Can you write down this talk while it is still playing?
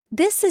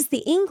This is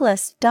the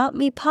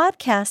Englist.me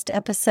podcast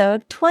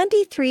episode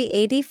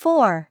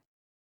 2384.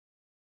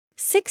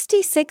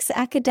 66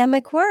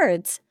 academic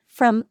words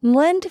from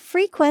Mwende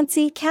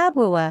FreeQuency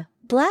Katwiwa,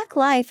 Black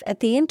Life at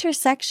the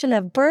Intersection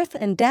of Birth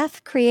and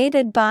Death,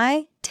 created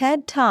by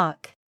TED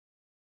Talk.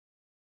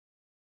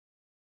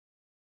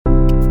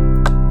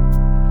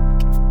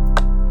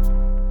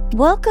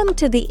 Welcome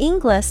to the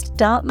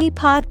Englist.me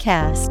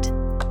podcast.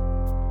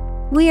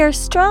 We are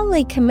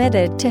strongly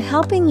committed to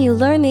helping you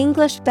learn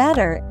English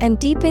better and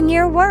deepen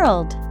your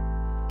world.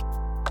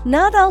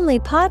 Not only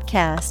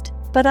podcast,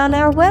 but on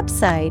our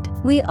website,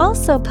 we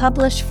also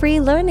publish free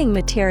learning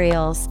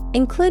materials,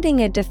 including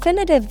a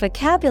definitive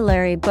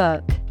vocabulary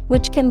book,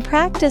 which can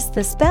practice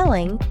the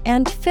spelling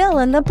and fill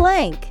in the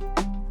blank.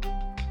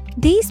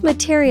 These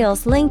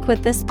materials link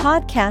with this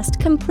podcast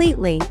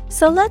completely,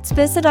 so let's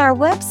visit our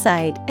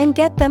website and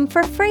get them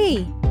for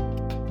free.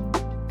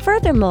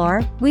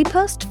 Furthermore, we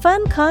post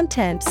fun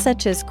content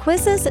such as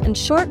quizzes and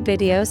short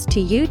videos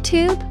to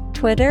YouTube,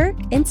 Twitter,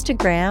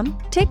 Instagram,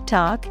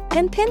 TikTok,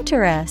 and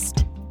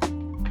Pinterest.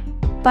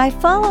 By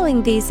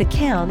following these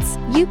accounts,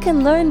 you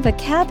can learn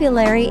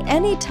vocabulary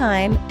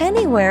anytime,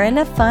 anywhere in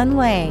a fun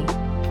way.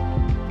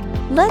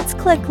 Let's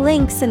click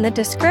links in the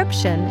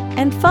description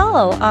and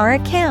follow our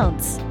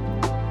accounts.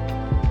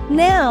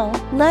 Now,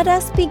 let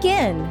us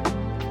begin.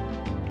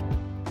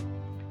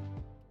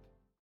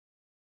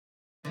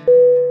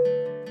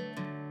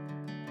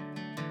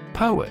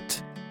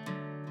 Poet.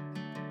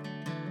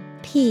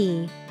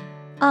 P-O-E-T.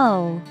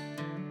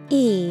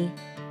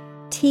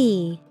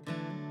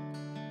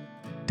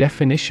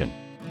 Definition: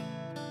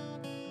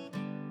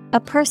 a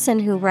person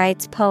who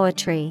writes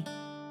poetry.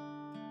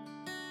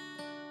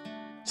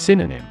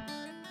 Synonym: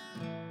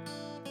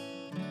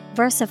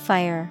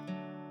 versifier,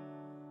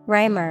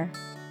 rhymer,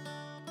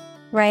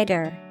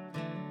 writer.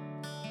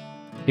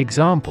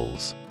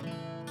 Examples: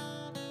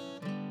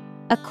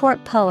 a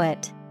court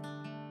poet,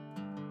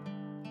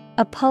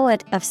 a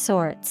poet of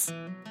sorts.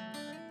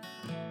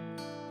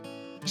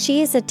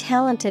 She is a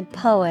talented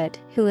poet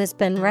who has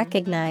been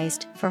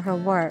recognized for her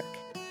work.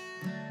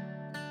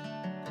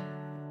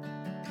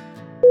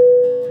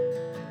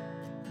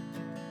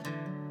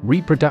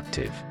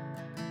 Reproductive.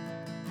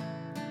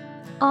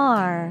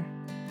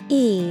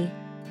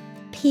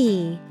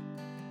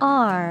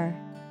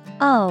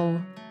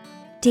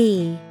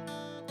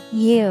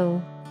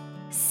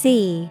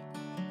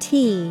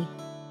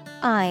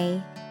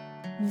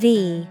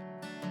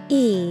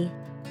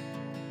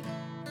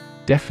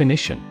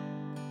 Definition: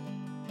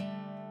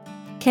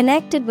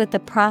 connected with the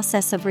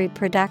process of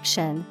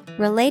reproduction,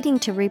 relating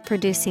to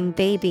reproducing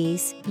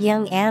babies,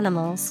 young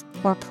animals,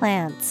 or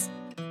plants.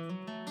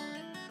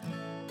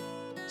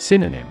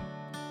 Synonym: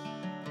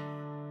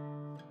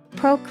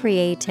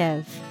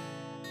 procreative,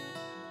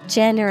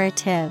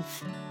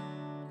 generative.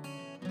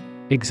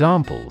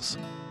 Examples: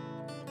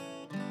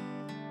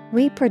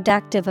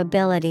 reproductive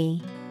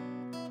ability,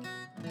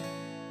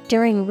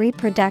 during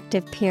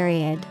reproductive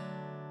period.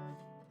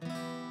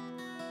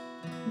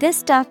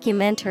 This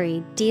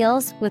documentary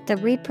deals with the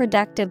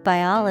reproductive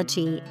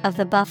biology of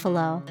the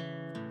buffalo.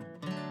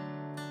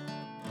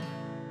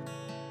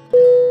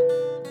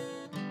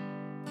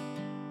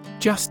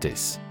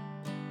 Justice.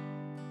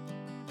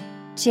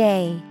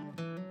 J-U-S-T-I-C-E.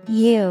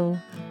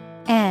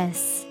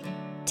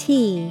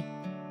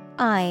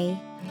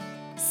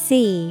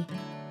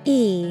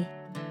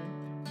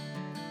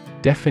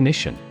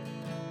 Definition: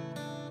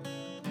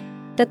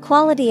 the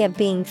quality of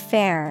being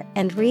fair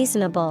and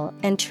reasonable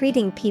and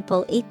treating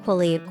people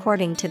equally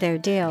according to their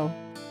due.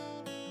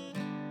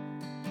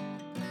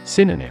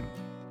 Synonym: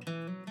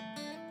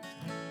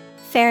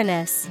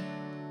 fairness,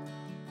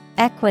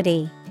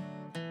 equity,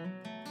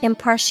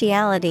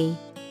 impartiality.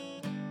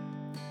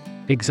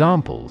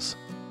 Examples: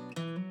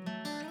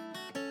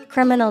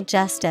 criminal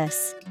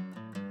justice,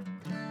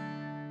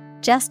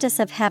 justice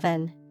of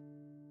heaven.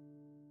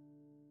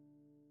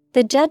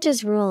 The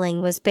judge's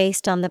ruling was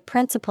based on the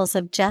principles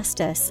of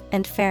justice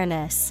and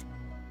fairness.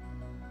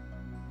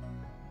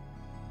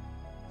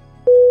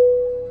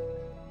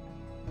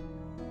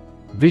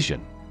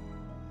 Vision.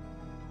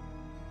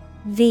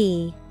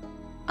 V-I-S-I-O-N.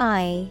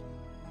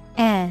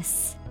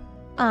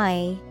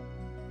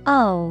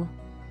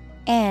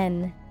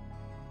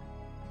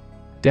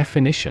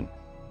 Definition: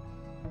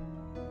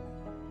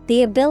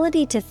 the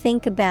ability to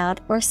think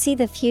about or see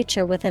the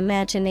future with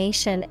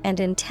imagination and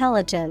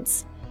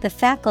intelligence, the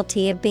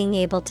faculty of being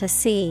able to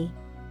see.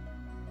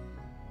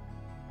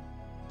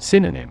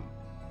 Synonym: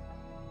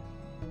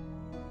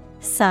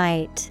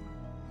 sight,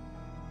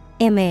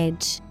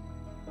 image,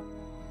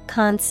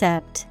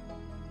 concept.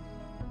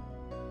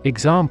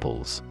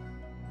 Examples: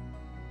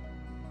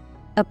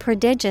 a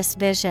prodigious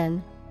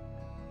vision,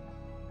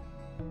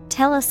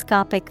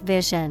 telescopic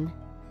vision.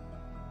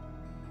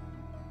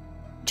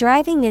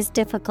 Driving is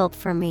difficult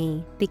for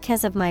me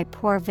because of my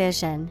poor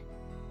vision.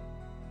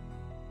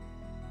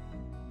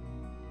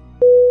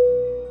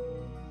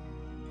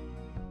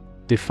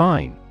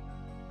 Define.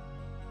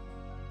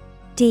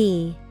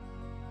 D-E-F-I-N-E.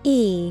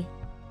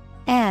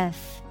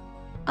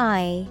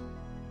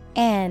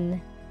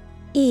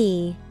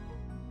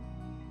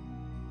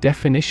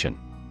 Definition: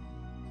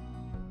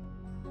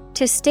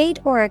 to state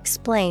or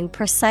explain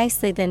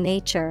precisely the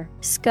nature,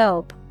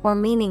 scope, or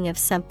meaning of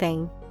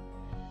something.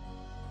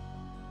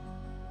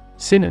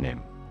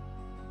 Synonym: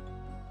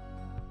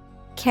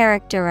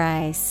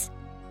 Characterize,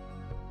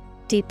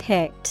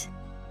 depict,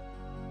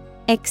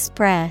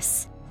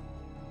 express.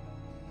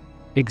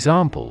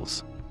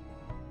 Examples: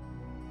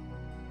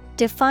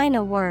 Define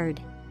a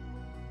word.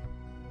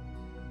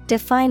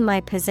 Define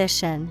my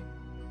position.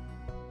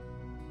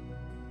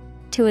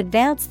 To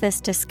advance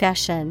this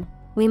discussion,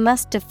 we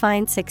must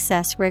define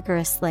success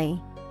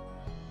rigorously.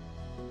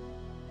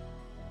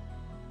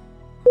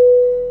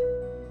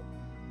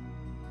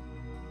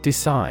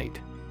 Decide.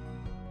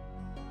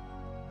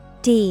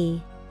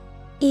 D-E-C-I-D-E.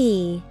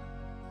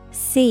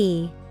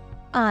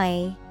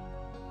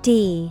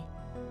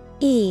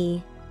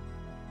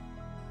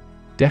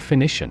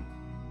 Definition: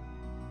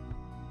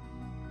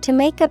 to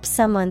make up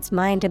someone's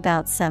mind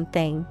about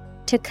something,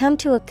 to come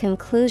to a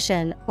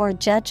conclusion or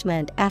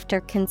judgment after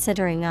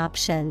considering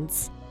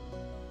options.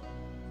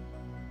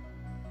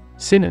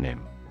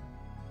 Synonym: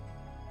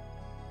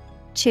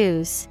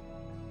 Choose,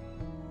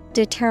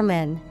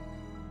 determine,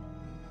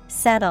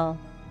 settle.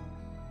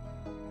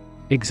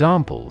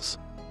 Examples: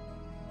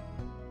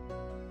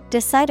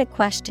 decide a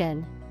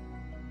question.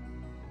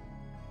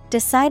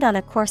 Decide on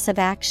a course of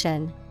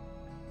action.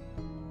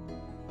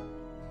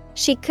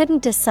 She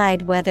couldn't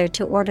decide whether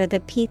to order the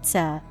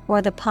pizza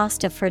or the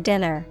pasta for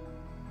dinner.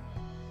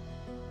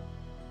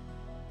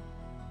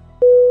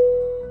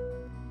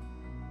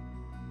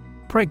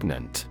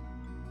 Pregnant.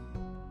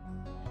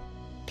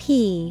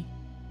 P-R-E-G-N-A-N-T.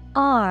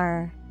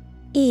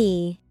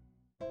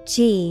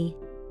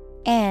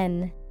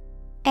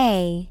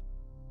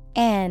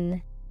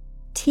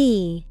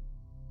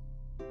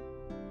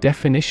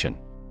 Definition: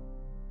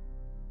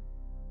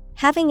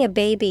 having a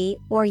baby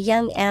or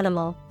young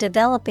animal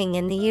developing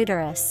in the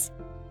uterus.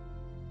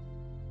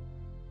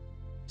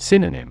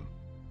 Synonym: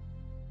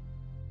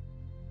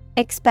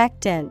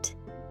 Expectant.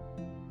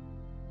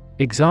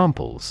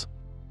 Examples: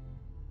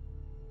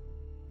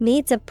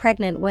 needs of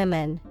pregnant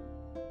women.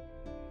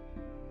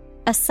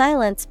 A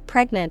silence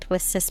pregnant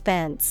with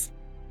suspense.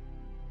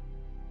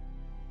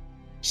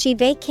 She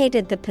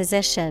vacated the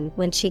position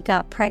when she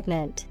got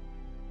pregnant.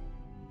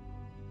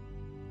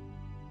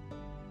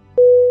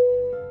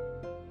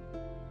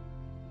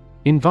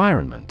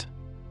 Environment.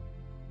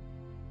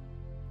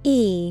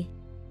 E-N-V-I-R-O-N-M-E-N-T.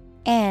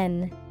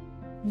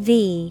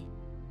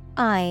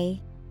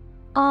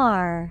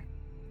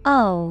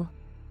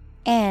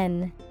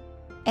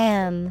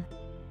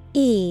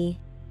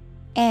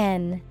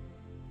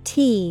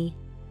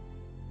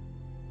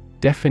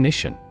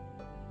 Definition: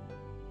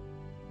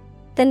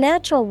 the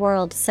natural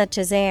world such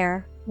as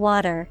air,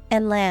 water,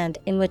 and land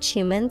in which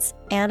humans,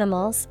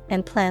 animals,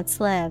 and plants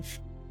live.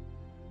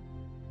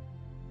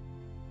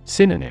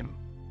 Synonym: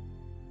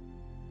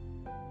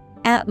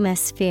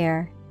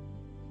 atmosphere,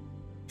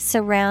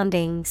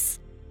 surroundings,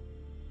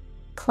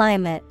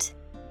 climate.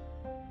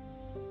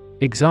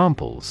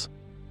 Examples: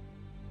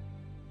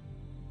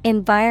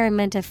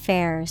 environment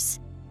affairs.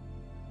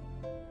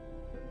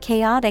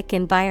 Chaotic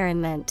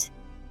environment.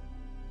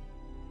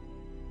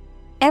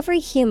 Every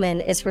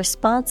human is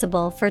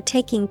responsible for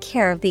taking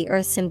care of the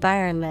Earth's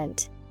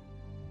environment.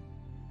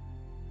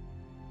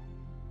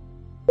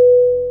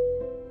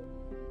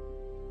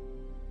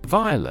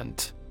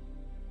 Violent.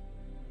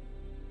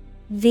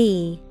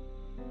 V-I-O-L-E-N-T.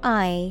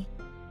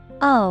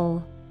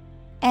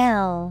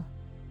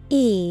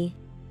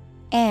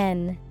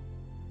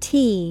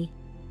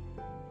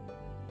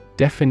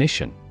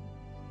 Definition: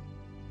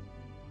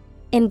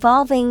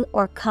 involving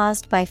or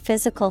caused by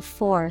physical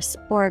force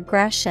or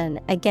aggression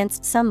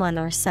against someone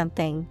or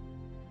something.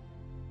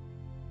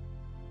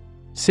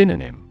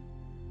 Synonym: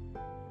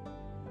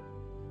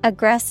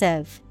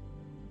 aggressive,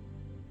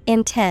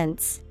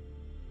 intense,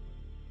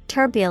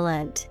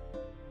 turbulent.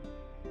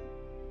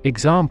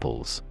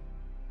 Examples: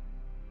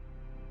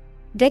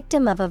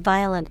 victim of a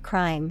violent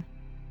crime.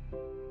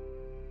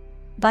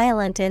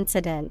 Violent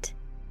incident.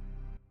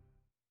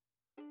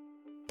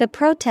 The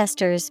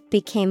protesters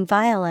became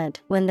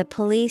violent when the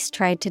police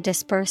tried to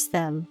disperse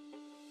them.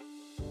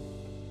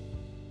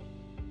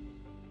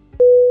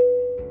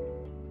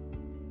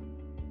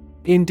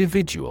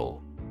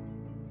 Individual.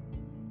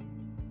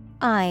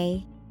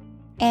 I-N-D-I-V-I-D-U-A-L.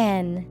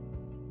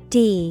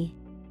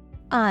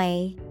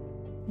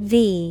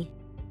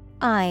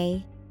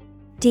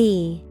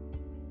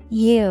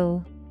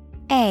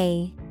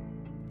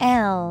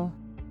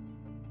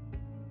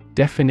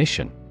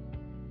 Definition: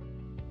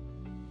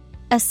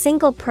 a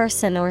single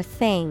person or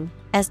thing,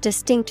 as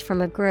distinct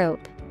from a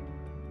group.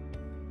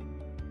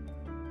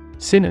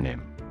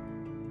 Synonym: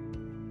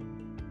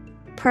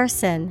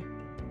 person,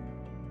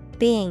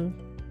 being,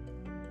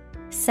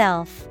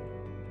 self.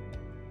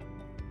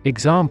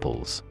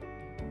 Examples: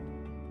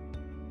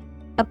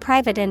 a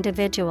private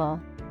individual.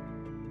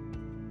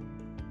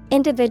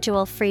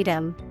 Individual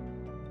freedom.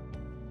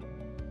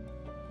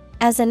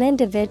 As an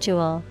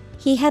individual,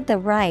 He had the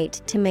right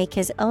to make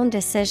his own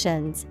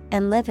decisions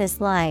and live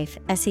his life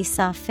as he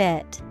saw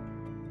fit.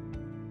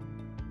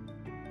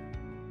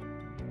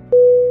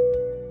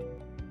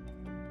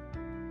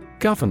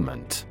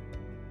 Government. Government.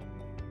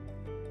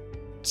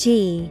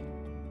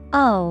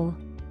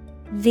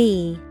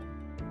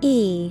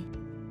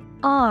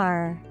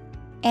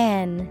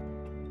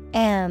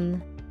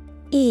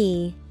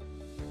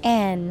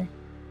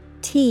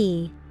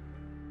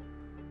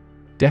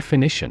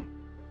 Definition.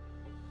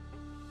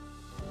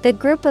 The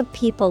group of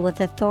people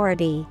with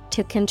authority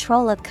to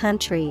control a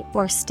country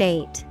or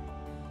state.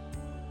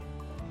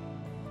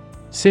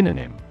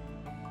 Synonym.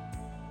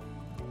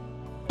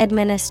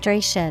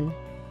 Administration,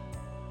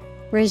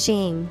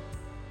 regime,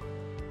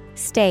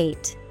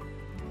 state.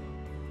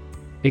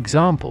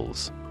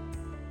 Examples.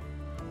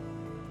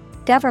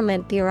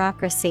 Government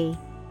bureaucracy,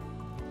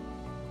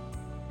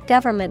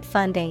 government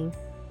funding.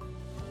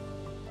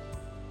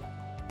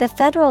 The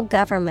federal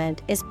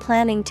government is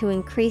planning to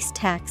increase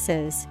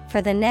taxes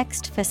for the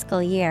next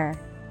fiscal year.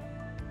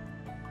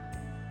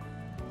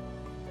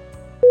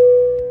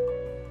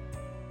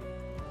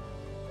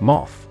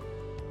 Moth.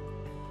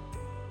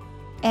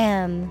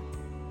 M-O-T-H.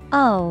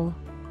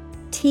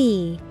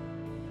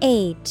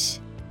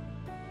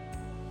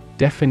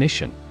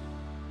 Definition.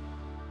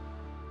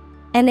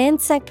 An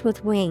insect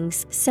with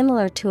wings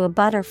similar to a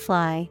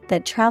butterfly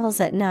that travels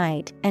at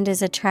night and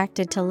is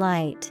attracted to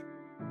light.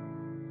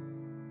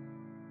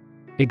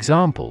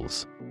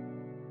 Examples.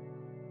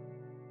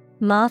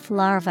 Moth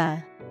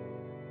larva.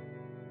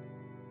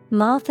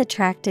 Moth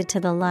attracted to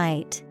the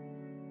light.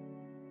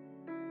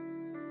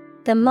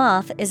 The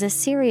moth is a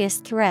serious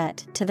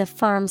threat to the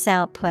farm's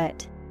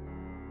output.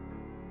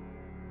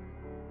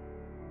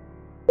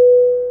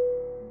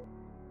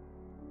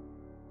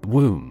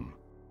 Womb.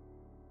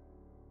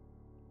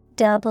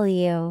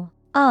 W-O-M-B.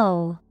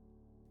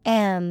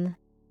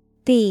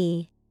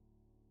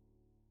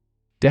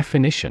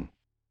 Definition.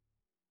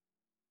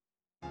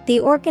 The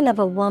organ of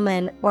a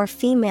woman or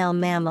female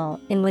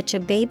mammal in which a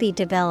baby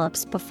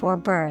develops before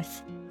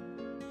birth.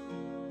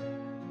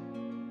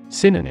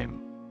 Synonym.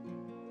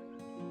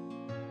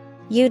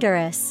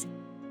 Uterus,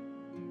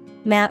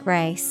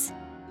 matrice.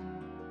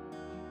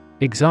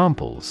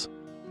 Examples.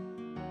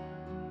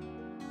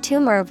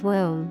 Tumor of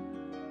womb,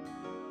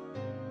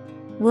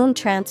 womb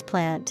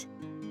transplant.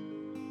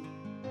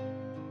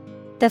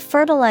 The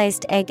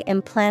fertilized egg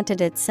implanted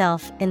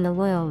itself in the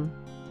womb.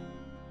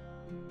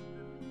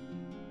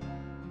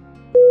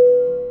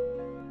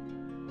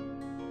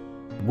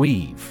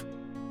 Weave.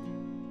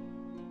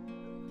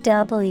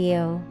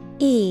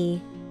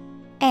 W-E-A-V-E.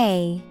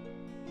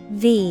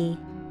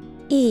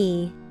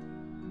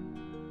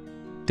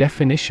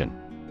 Definition.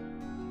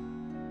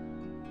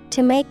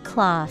 To make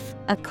cloth,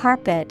 a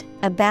carpet,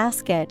 a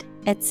basket,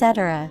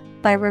 etc.,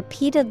 by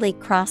repeatedly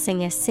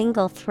crossing a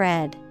single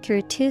thread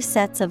through two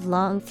sets of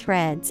long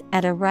threads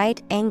at a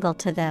right angle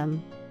to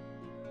them.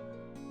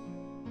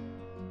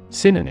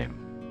 Synonym.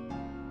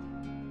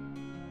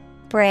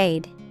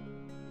 Braid,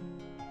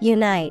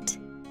 unite,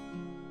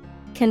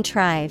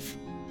 contrive.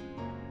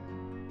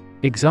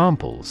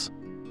 Examples.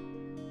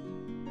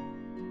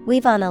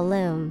 Weave on a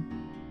loom.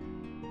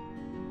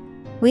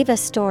 Weave a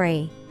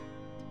story.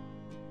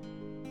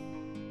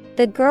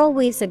 The girl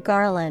weaves a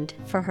garland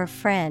for her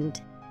friend.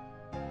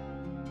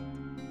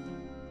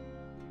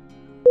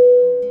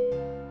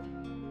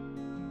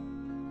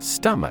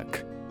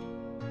 Stomach.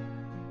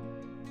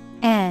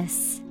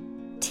 S-T-O-M-A-C-H.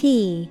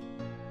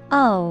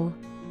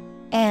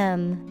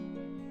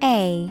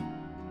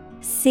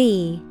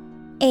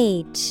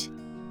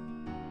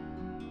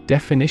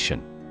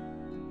 Definition.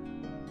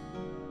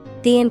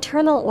 The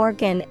internal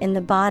organ in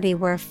the body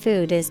where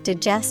food is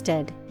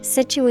digested,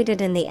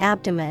 situated in the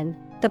abdomen,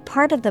 the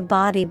part of the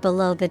body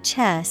below the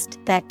chest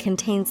that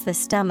contains the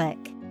stomach.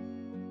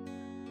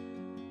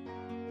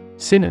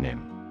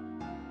 Synonym.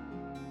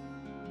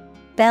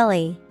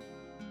 Belly,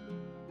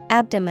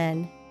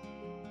 abdomen,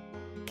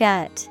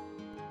 gut.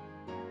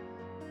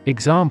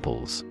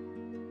 Examples.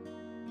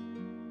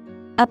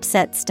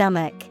 Upset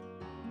stomach,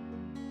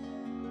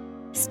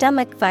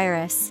 stomach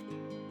virus.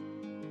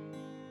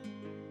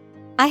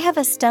 I have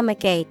a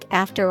stomach ache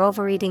after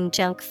overeating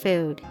junk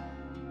food.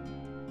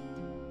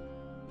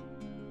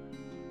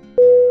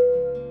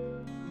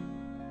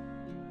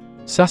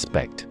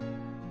 Suspect.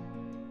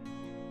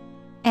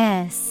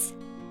 S-U-S-P-E-C-T.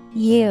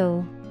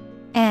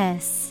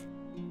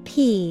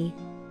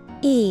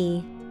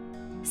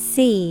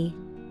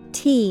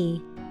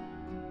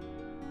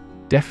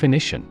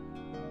 Definition.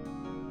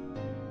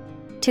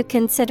 To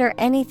consider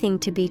anything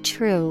to be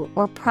true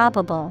or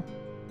probable.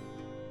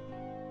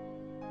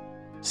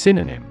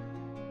 Synonym.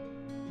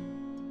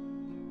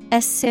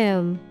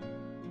 Assume,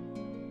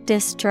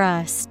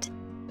 distrust,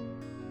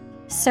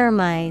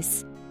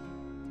 surmise.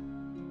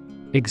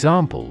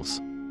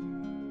 Examples.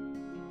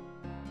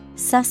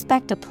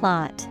 Suspect a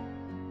plot.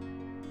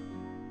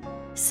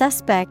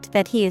 Suspect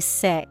that he is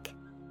sick.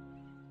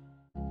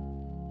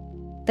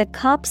 The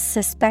cops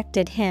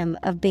suspected him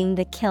of being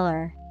the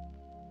killer.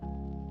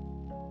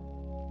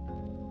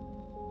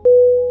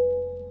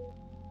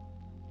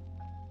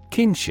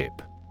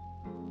 Kinship.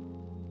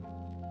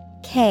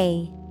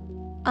 Kinship.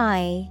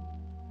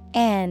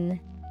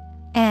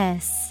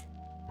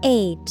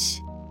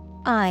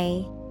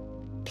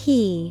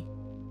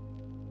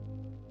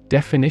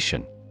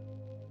 Definition.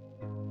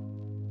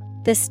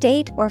 The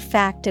state or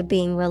fact of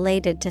being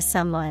related to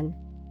someone.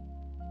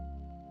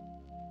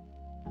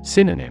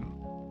 Synonym.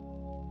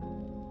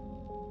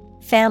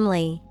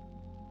 Family,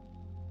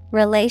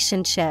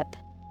 relationship,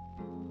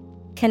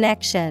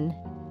 connection.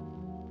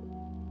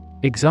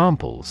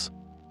 Examples.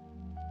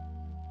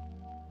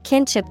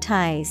 Kinship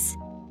ties,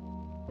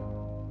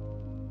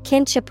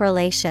 kinship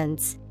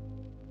relations.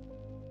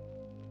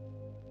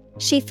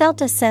 She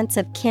felt a sense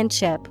of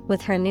kinship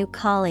with her new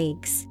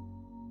colleagues.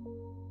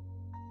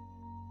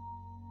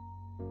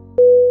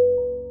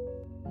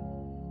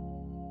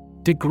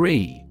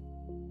 Degree.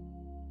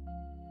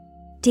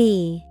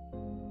 D-E-G-R-E-E.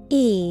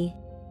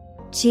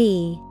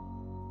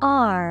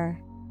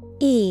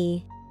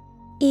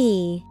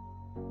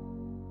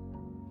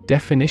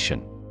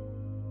 Definition.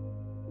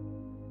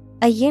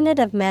 A unit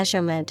of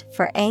measurement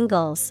for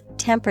angles,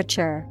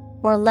 temperature,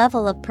 or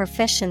level of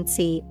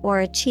proficiency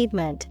or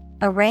achievement,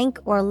 a rank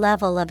or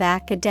level of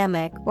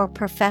academic or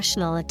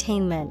professional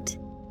attainment.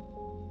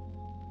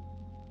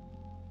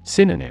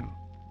 Synonym.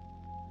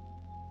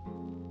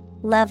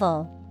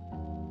 Level,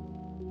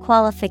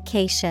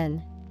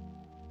 qualification,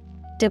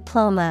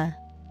 diploma.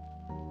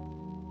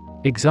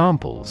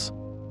 Examples.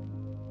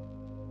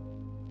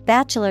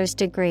 Bachelor's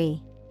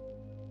degree,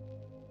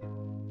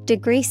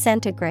 degree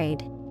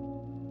centigrade.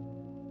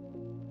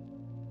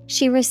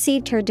 She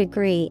received her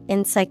degree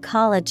in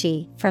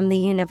psychology from the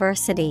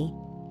university.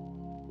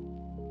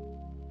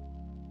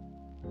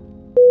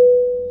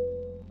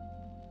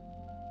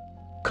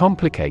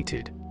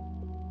 Complicated.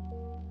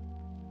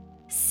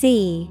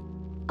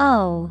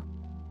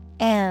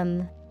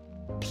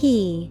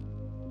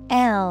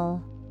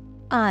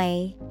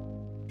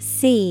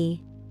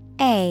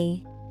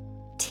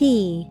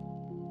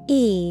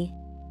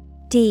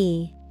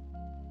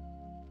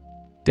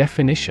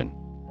 Definition.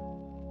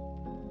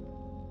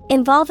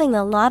 Involving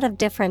a lot of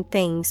different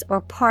things or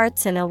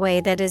parts in a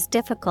way that is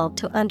difficult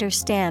to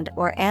understand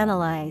or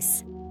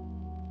analyze.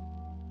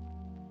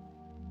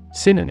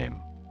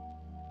 Synonym.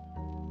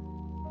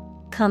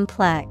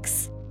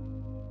 Complex,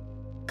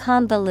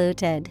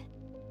 convoluted,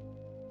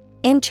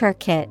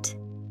 intricate.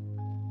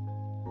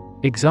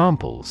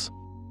 Examples.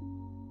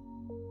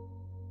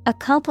 A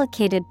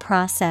complicated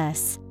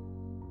process.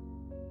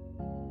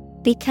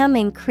 Become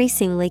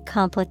increasingly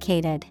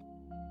complicated.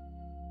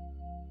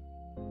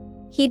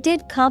 He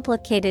did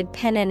complicated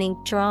pen and ink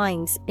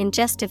drawings in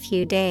just a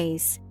few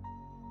days.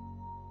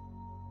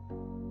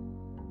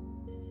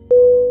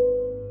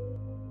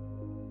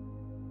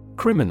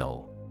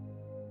 Criminal.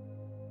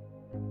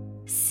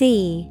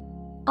 C-R-I-M-I-N-A-L.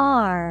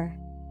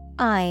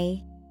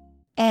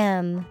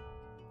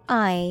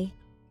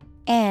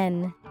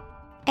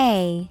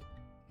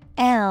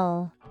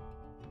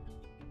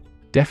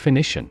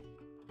 Definition.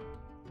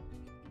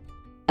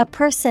 A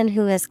person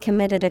who has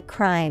committed a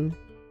crime.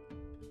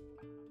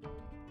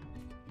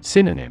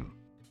 Synonym.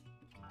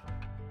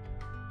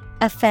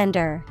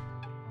 Offender,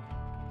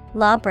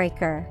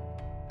 lawbreaker,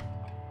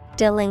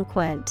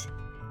 delinquent.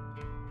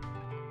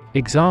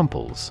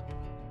 Examples.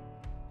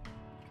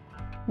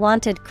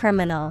 Wanted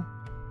criminal,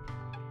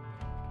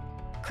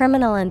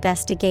 criminal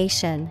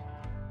investigation.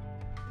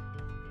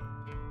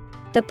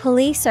 The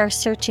police are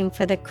searching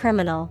for the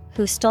criminal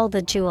who stole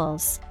the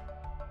jewels.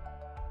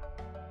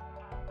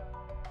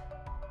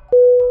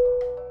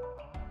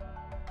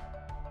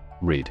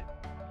 Rid.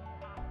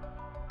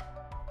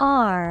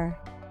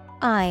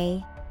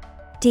 R-I-D.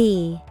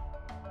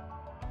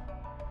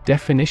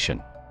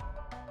 Definition.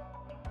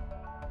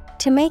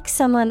 To make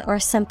someone or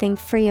something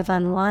free of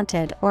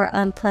unwanted or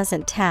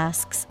unpleasant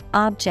tasks,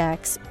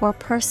 objects, or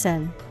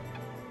person.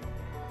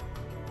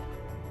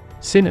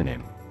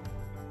 Synonym.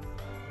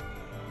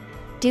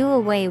 Do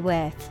away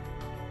with,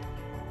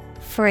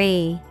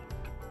 free,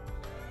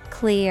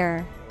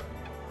 clear.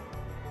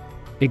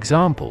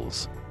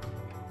 Examples.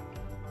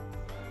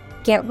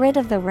 Get rid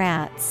of the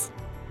rats.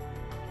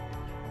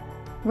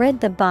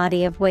 Rid the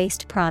body of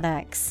waste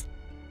products.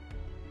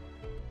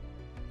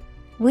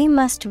 We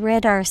must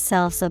rid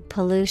ourselves of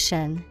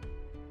pollution.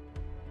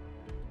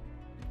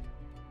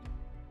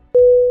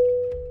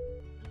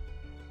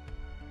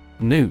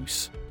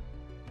 Noose.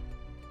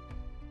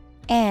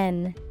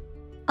 N-O-O-S-E.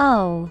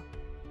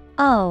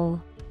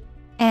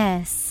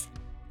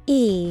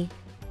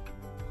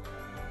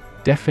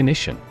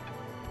 Definition.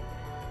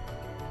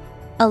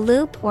 A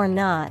loop or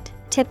knot,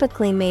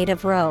 typically made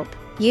of rope,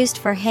 used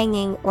for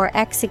hanging or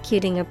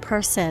executing a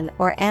person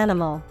or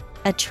animal.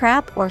 A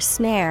trap or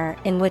snare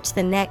in which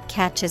the net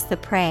catches the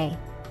prey.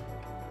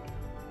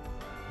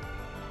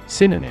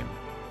 Synonym.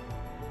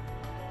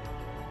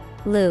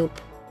 Loop,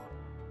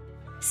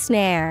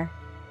 snare,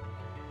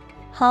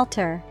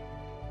 halter.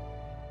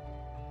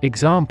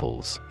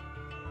 Examples.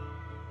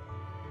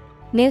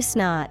 Noose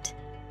knot,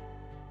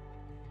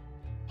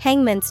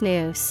 hangman's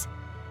noose.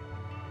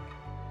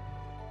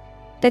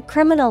 The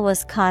criminal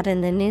was caught in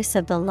the noose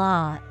of the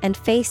law and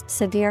faced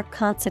severe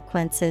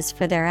consequences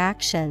for their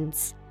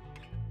actions.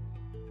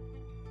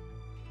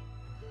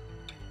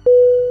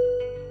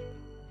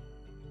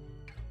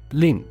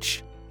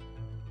 Lynch.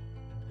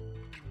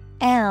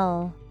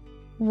 Lynch.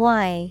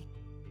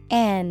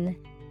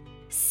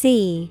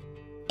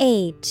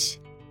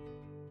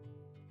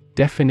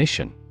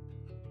 Definition: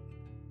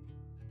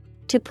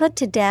 to put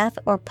to death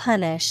or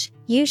punish,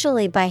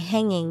 usually by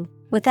hanging,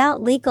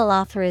 without legal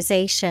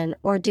authorization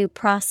or due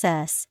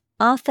process,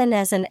 often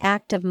as an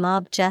act of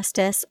mob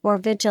justice or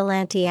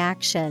vigilante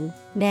action.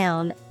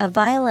 Noun, a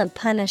violent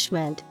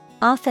punishment,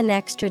 often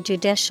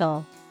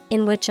extrajudicial,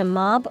 in which a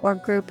mob or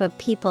group of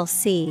people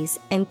seize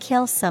and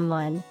kill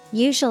someone,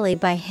 usually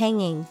by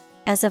hanging,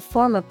 as a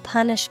form of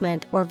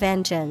punishment or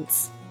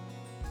vengeance.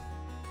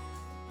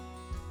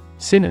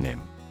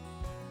 Synonym: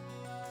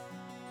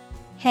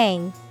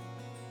 Hang,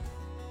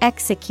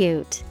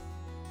 execute,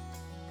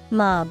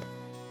 mob.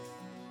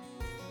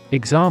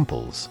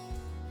 Examples: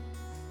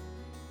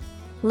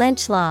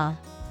 lynch law,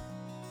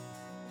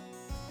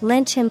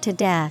 lynch him to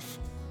death.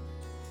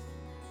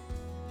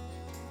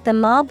 The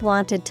mob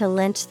wanted to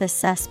lynch the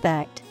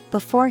suspect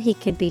before he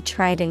could be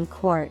tried in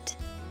court.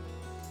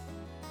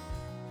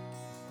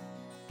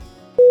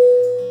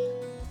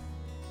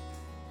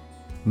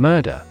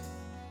 Murder.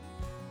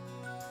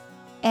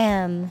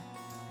 M-U-R-D-E-R.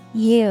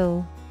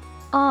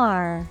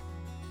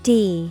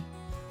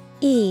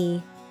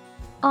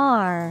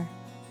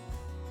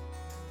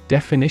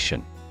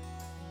 Definition: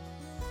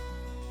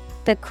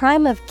 the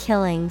crime of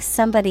killing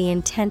somebody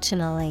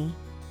intentionally.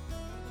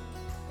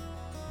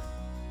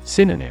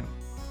 Synonym: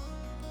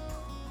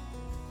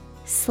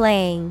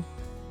 slaying,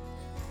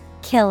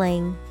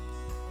 killing.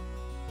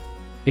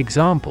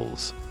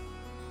 Examples: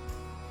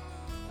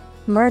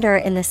 murder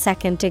in the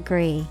second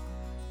degree,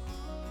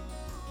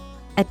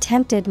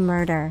 attempted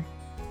murder.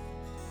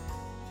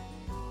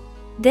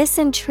 This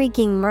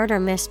intriguing murder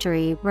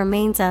mystery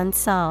remains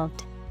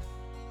unsolved.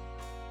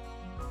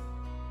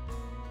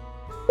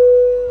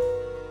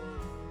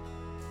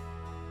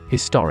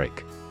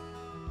 Historic.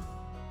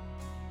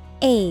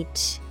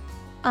 H-I-S-T-O-R-I-C.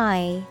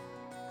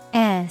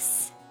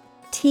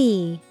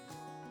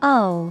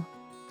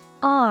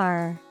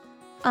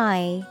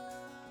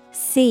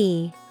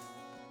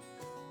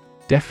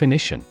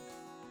 Definition: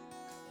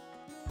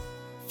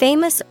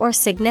 famous or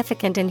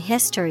significant in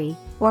history,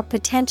 or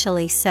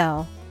potentially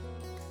so.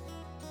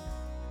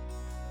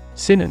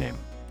 Synonym: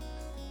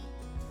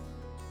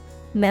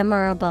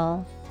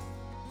 memorable,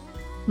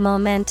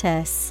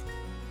 momentous,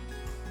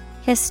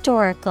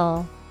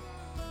 historical.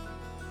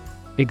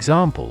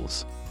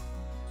 Examples: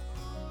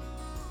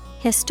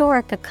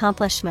 historic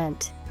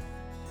accomplishment,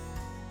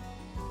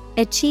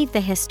 achieve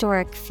the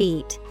historic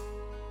feat.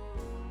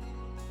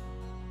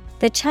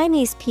 The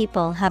Chinese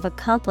people have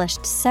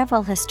accomplished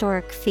several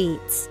historic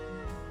feats.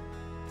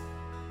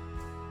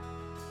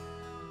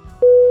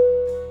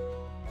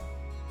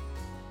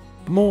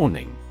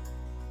 Morning.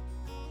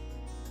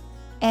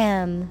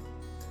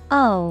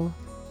 M-O-U-R-N-I-N-G.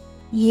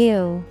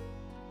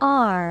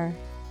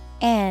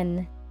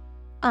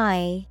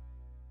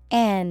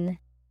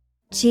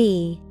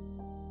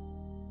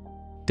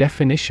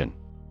 Definition: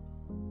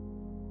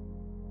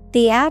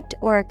 the act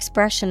or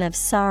expression of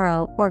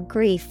sorrow or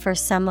grief for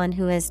someone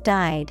who has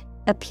died,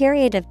 a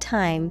period of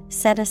time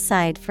set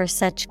aside for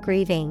such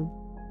grieving.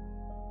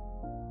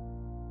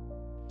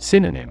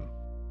 Synonym: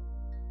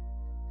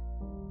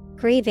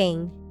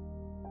 grieving,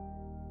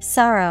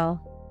 sorrow,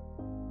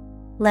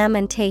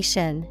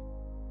 lamentation.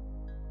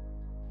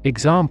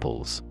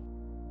 Examples: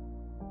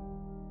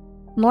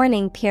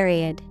 mourning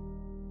period,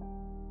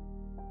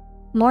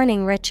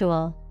 mourning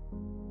ritual.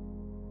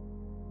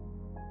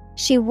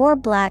 She wore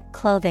black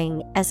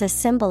clothing as a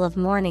symbol of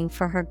mourning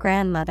for her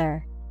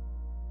grandmother.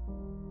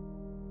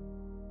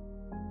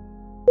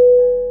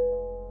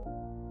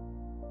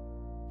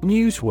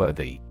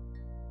 Newsworthy.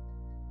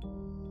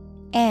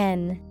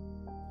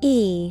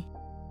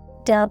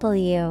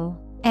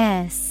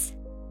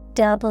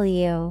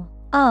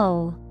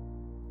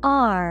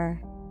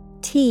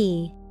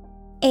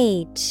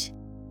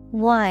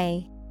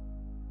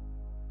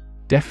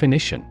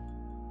 Definition: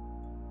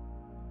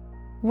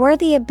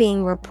 worthy of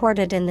being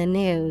reported in the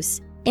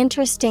news,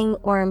 interesting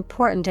or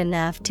important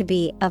enough to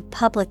be of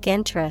public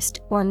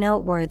interest or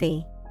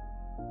noteworthy.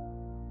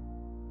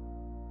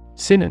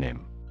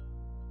 Synonym: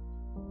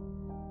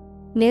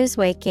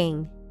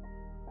 newswaking,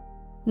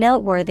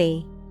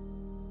 noteworthy,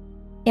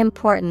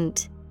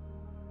 important.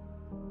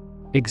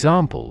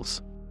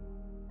 Examples: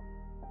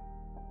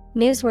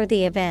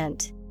 newsworthy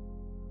event,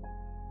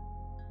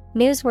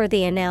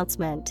 newsworthy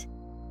announcement.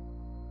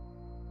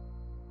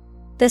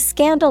 The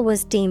scandal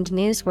was deemed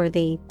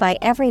newsworthy by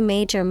every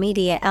major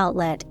media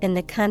outlet in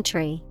the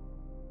country.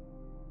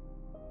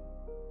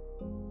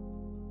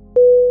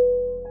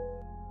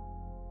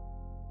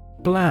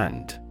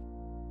 Bland.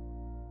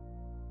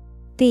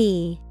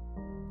 B-L-A-N-D.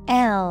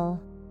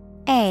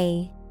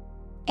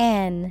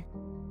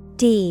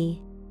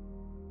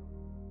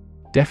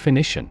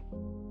 Definition: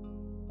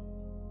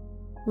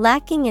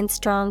 lacking in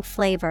strong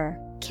flavor,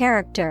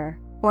 character,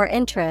 or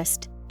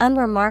interest,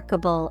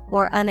 unremarkable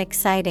or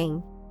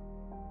unexciting.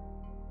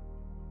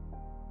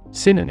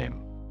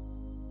 Synonym: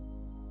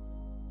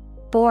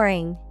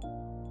 Boring,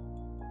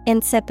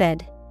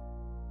 insipid,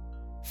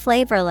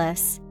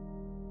 flavorless.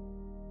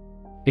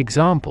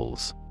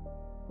 Examples: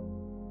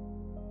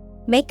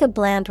 Make a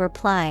bland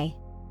reply.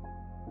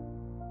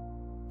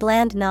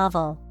 Bland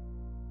novel.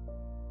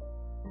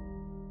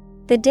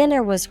 The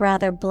dinner was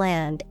rather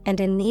bland and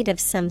in need of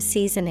some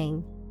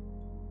seasoning.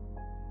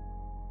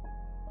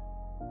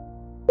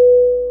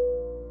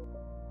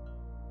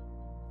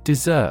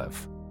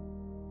 Deserve.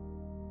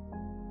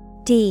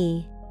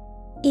 D-E-S-E-R-V-E.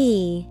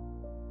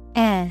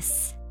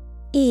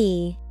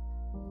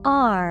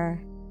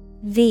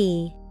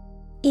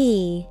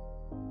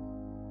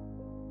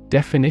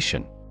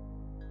 Definition: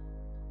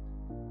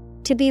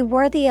 To be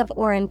worthy of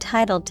or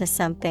entitled to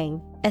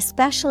something,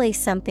 especially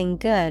something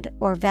good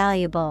or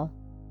valuable.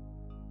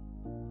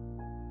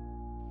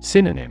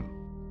 Synonym: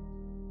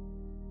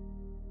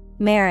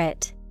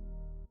 Merit,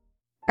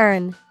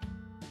 earn,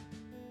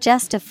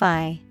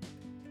 justify.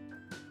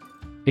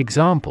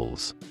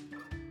 Examples: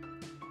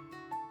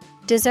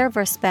 Deserve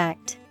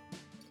respect.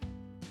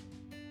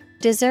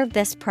 Deserve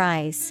this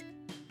prize.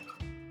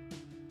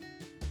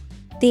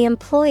 The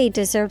employee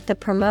deserved the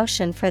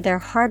promotion for their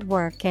hard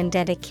work and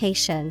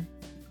dedication.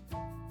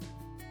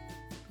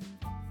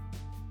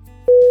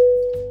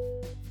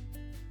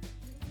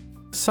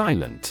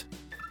 Silent.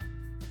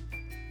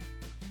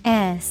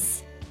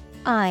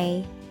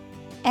 S-I-L-E-N-T.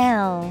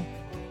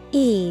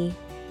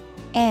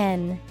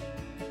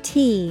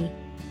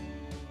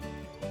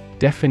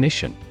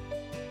 Definition: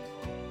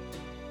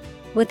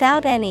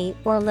 Without any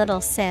or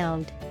little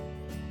sound.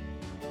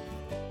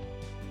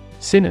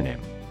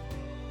 Synonym: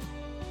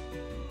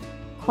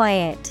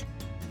 Quiet,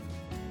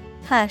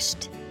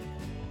 hushed,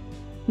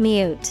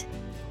 mute.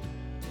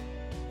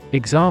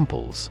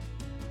 Examples: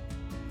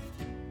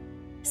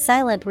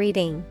 Silent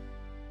reading.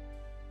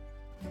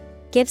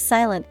 Give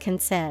silent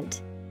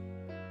consent.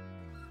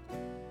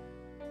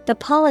 The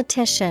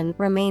politician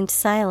remained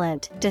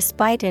silent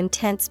despite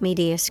intense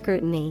media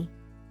scrutiny.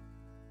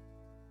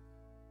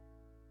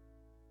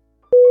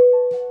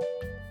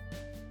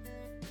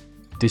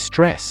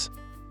 Distress.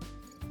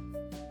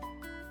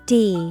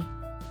 D-I-S-T-R-E-S-S.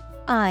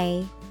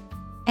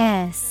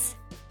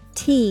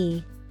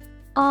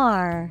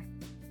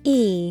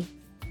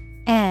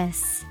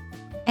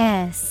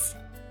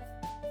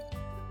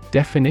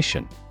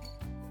 Definition: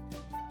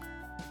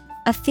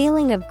 A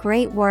feeling of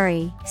great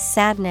worry,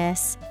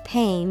 sadness,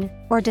 pain,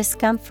 or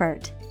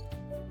discomfort.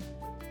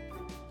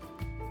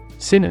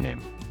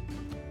 Synonym: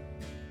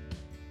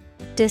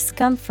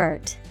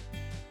 Discomfort,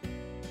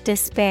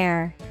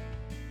 despair,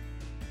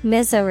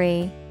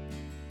 misery.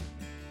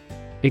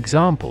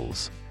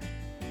 Examples: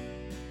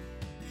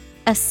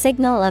 A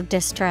signal of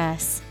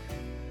distress.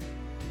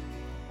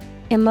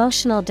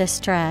 Emotional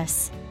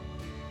distress.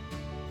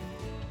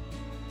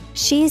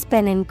 She's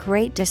been in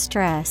great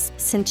distress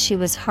since she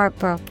was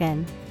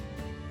heartbroken.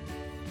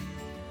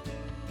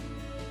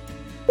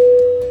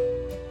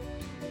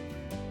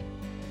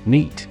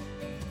 Neat.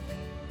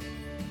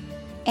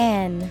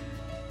 N-E-A-T.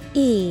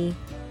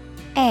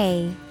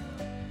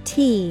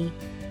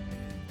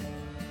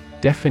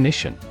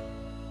 Definition: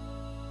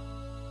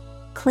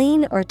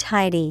 Clean or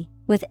tidy,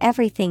 with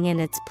everything in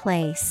its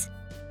place.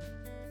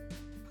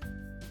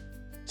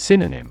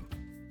 Synonym: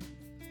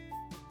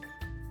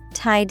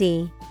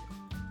 Tidy,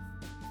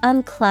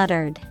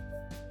 uncluttered,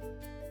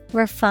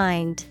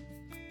 refined.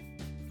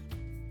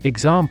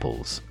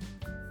 Examples: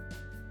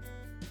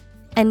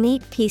 A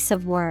neat piece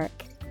of work.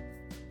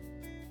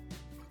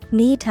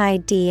 Neat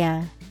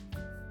idea.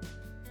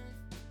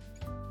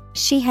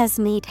 She has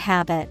neat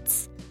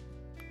habits.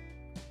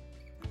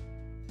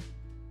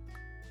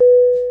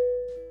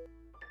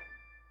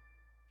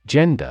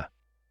 Gender.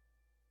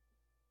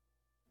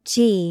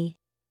 G-E-N-D-E-R.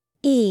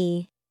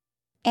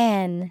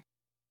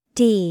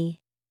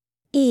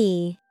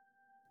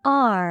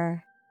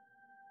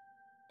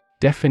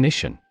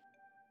 Definition: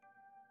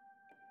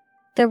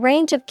 The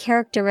range of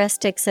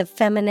characteristics of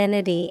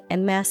femininity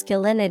and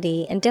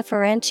masculinity and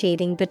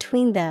differentiating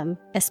between them,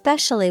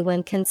 especially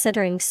when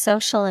considering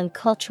social and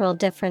cultural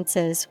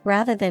differences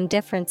rather than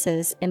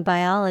differences in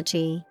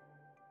biology.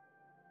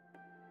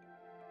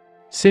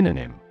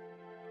 Synonym: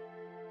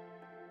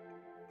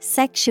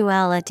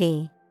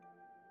 Sexuality.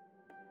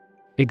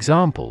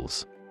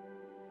 Examples: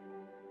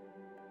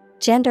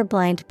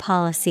 Gender-blind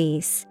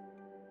policies.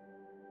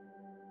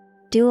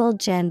 Dual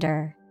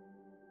gender.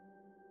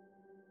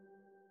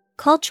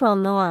 Cultural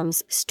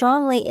norms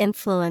strongly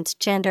influence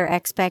gender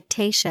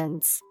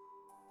expectations.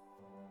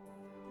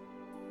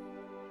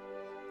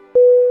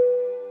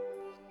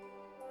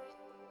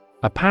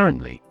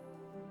 Apparently.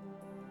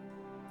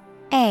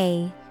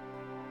 A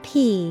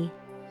P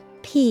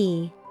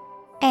P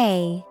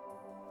A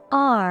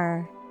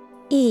R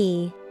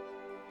E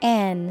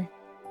N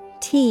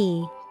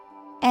T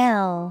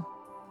L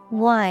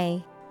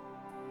Y.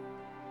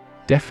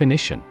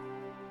 Definition: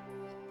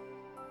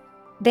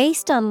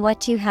 Based on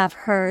what you have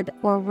heard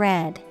or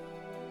read.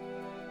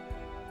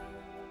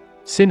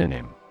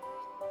 Synonym.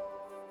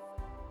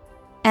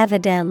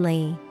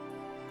 Evidently,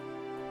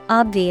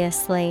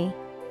 obviously,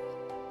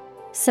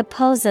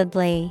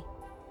 supposedly.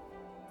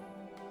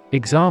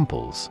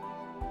 Examples.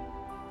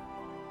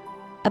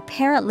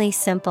 Apparently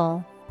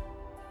simple.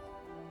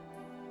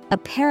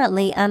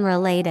 Apparently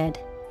unrelated.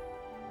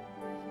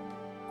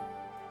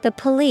 The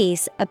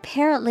police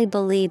apparently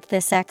believed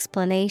this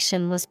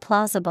explanation was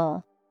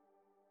plausible.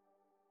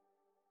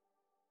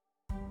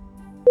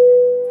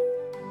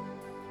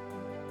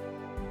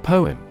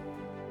 Poem.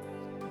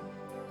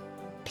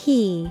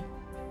 P-O-E-M.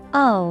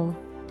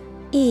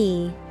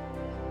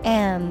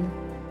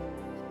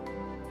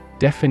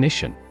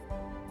 Definition.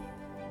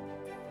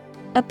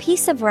 A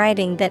piece of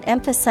writing that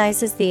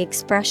emphasizes the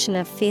expression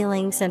of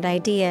feelings and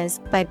ideas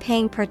by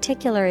paying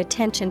particular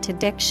attention to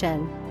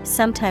diction,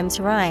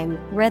 sometimes rhyme,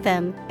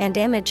 rhythm, and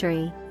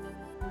imagery.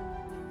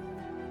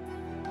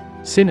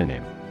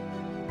 Synonym.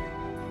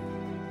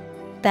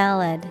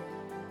 Ballad,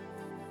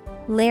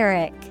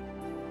 lyric,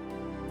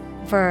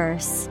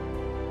 verse.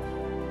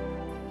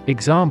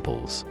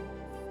 Examples.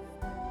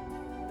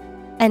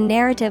 A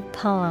narrative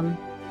poem.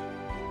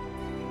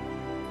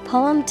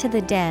 Poem to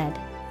the dead.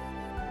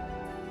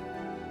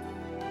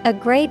 A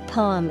great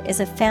poem is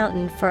a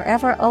fountain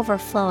forever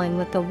overflowing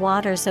with the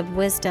waters of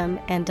wisdom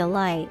and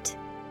delight.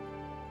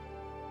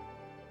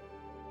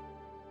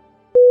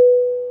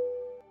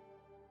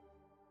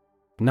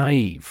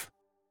 Naive.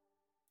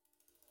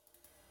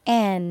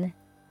 N-A-I-V-E.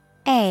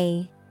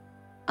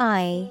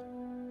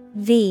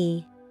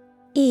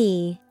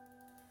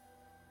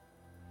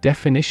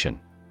 Definition.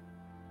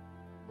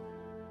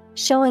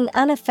 Showing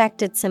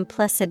unaffected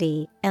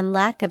simplicity and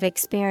lack of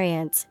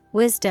experience,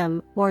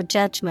 wisdom, or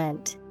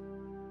judgment.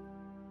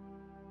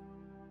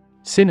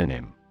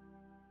 Synonym.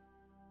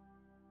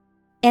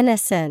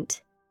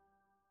 Innocent,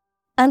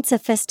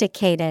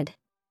 unsophisticated,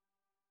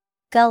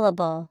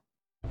 gullible.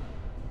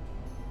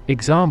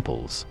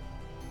 Examples.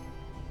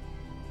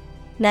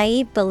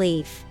 Naive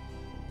belief.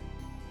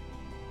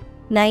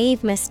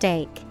 Naive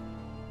mistake.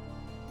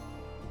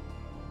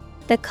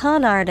 The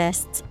con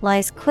artist's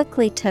lies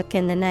quickly took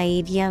in the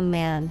naive young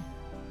man.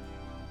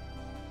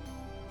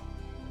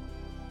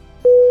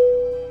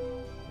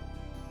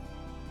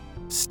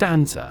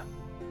 Stanza.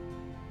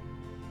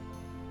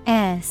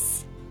 S-T-A-N-Z-A.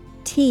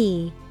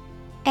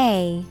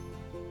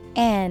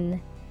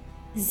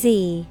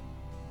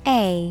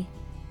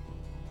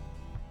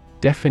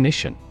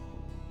 Definition.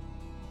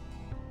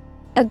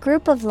 A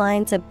group of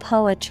lines of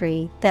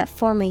poetry that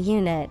form a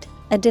unit,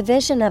 a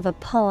division of a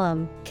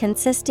poem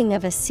consisting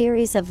of a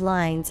series of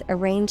lines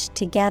arranged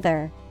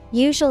together,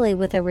 usually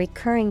with a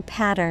recurring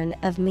pattern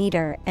of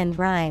meter and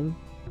rhyme.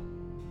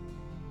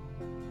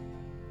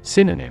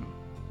 Synonym.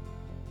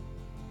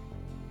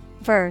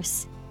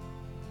 Verse,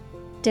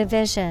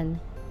 division,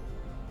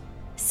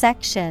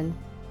 section.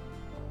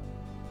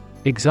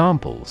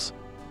 Examples.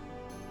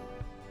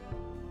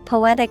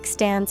 Poetic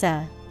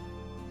stanza.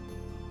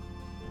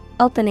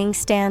 Opening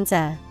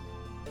stanza.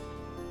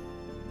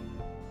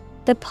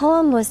 The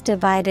poem was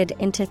divided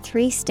into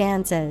 3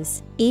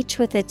 stanzas, each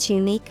with its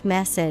unique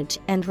message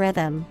and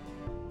rhythm.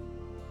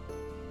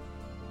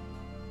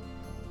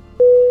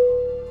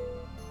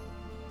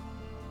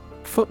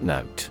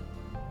 Footnote.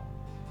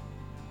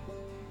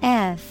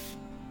 F-O-O-T-N-O-T-E.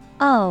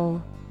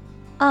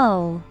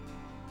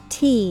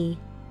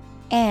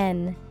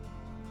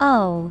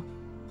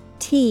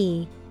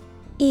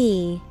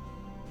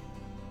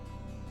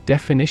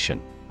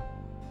 Definition.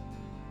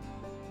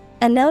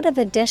 A note of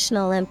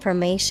additional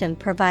information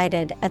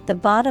provided at the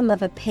bottom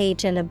of a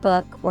page in a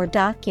book or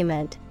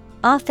document,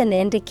 often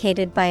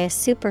indicated by a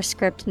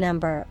superscript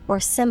number or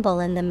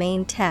symbol in the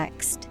main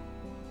text.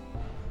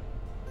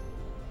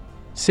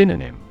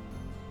 Synonym.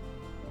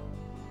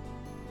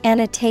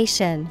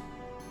 Annotation,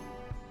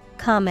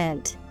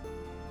 comment,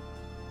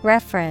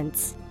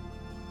 reference.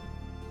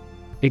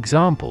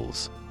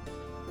 Examples.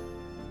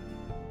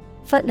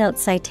 Footnote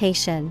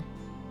citation.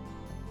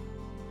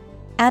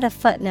 Add a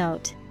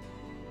footnote.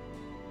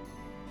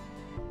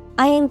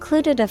 I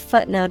included a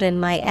footnote in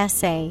my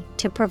essay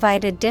to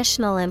provide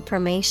additional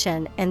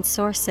information and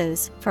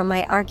sources for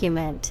my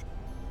argument.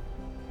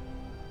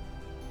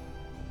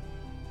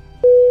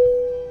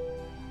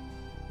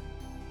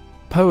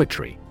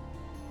 Poetry.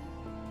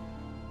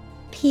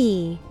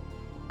 P-O-E-T-R-Y.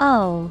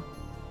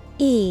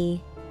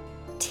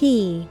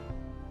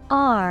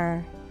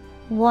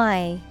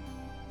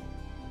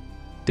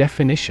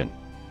 Definition.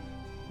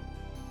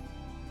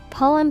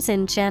 Poems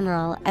in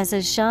general as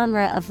a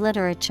genre of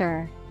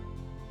literature.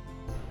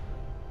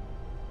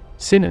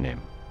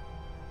 Synonym.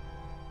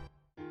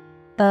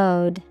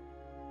 Ode,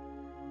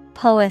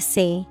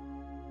 poesy,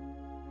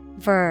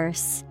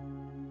 verse.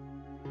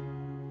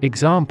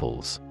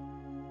 Examples.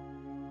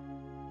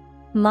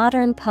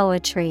 Modern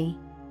poetry.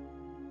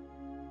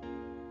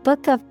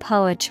 Book of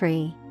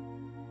poetry.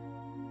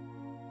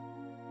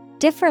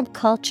 Different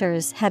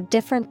cultures have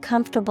different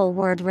comfortable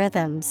word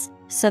rhythms,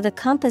 so the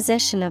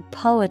composition of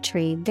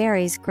poetry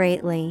varies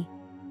greatly.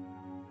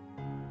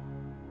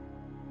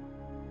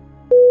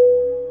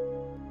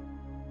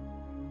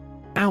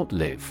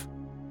 Outlive.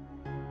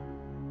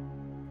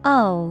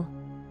 O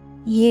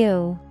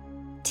U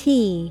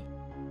T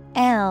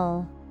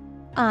L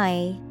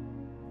I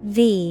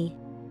V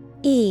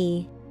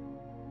E.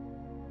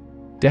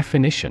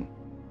 Definition: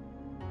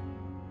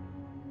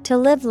 To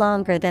live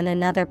longer than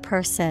another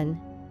person.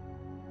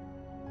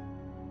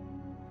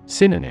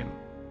 Synonym: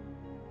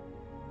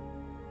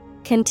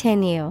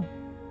 Continue,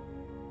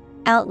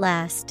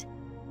 outlast,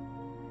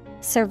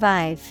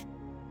 survive.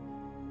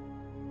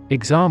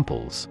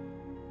 Examples: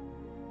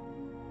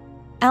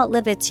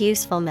 Outlive its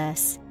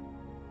usefulness.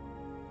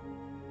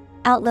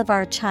 Outlive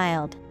our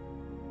child.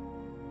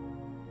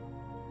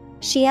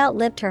 She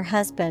outlived her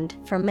husband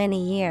for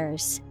many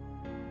years.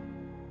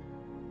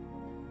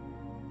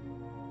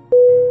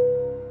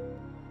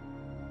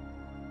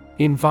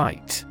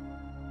 Invite.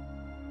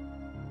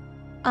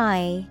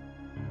 I-N-V-I-T-E.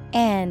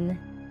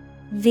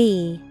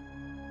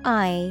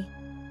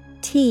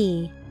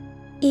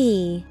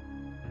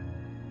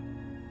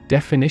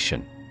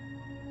 Definition: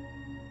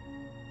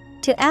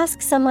 To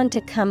ask someone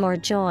to come or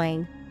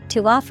join,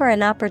 to offer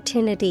an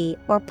opportunity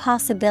or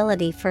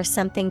possibility for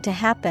something to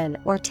happen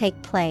or take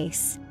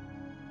place.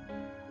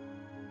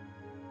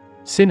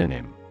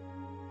 Synonym: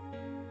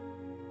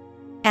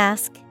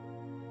 Ask,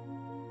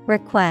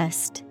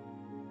 request,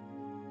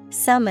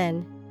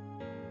 summon.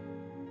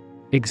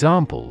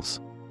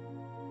 Examples: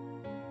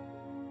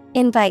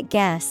 Invite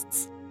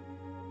guests.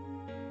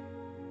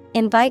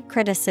 Invite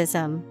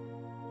criticism.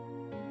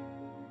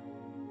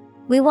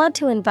 We want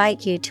to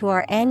invite you to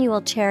our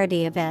annual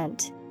charity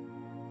event.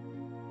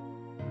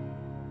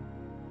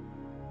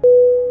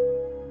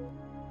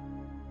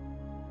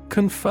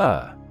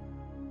 Confer.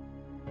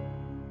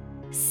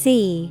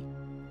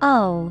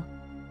 C-O-N-F-E-R.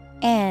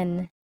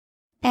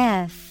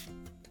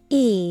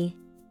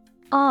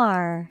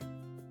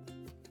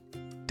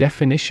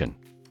 Definition: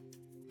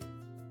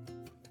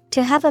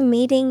 To have a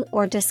meeting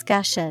or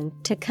discussion,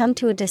 to come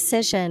to a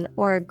decision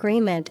or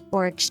agreement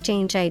or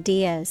exchange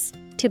ideas,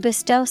 to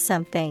bestow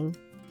something.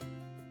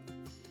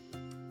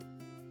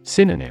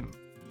 Synonym: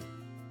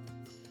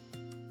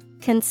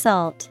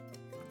 Consult,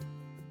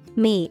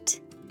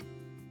 meet,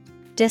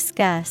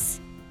 discuss.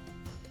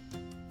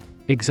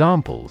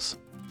 Examples: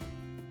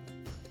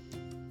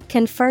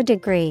 Confer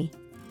degree.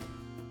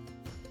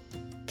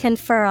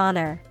 Confer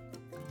honor.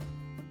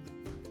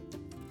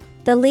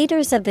 The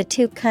leaders of the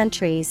two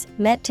countries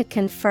met to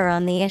confer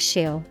on the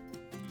issue.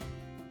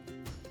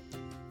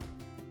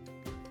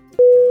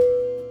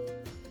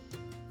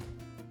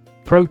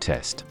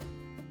 Protest.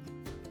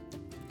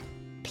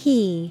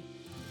 P-R-O-T-E-S-T.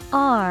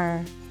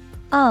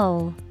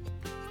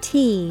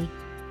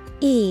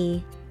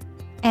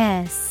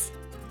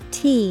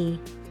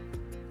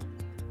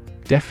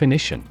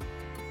 Definition: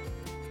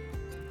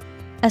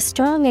 A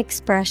strong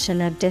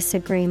expression of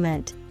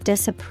disagreement,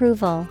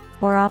 disapproval,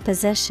 or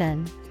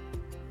opposition.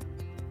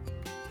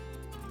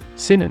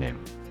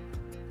 Synonym: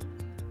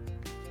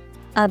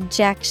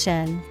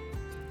 Objection,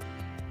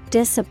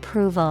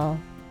 disapproval,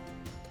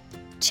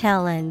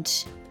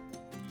 challenge.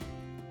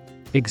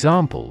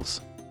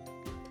 Examples: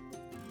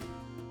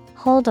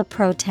 Hold a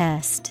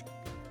protest.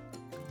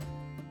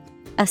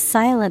 A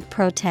silent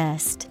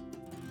protest.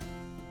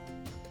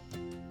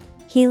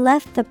 He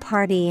left the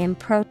party in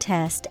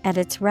protest at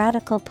its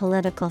radical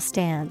political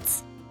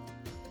stance.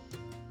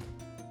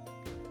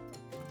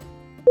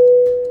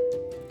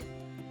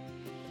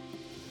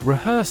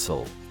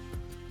 Rehearsal.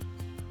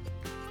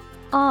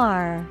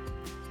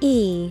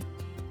 R-E-H-E-A-R-S-A-L.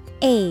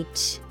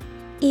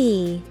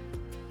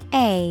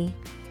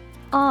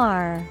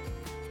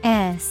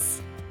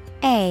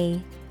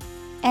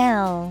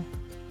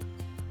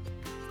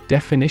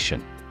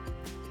 Definition: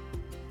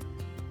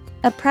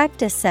 A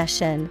practice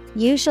session,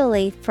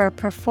 usually for a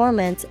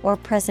performance or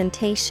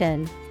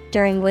presentation,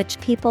 during which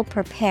people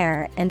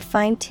prepare and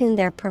fine-tune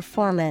their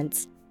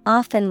performance,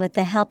 often with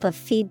the help of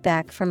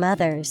feedback from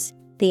others,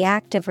 the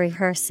act of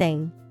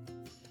rehearsing.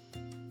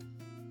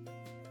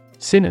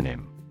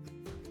 Synonym: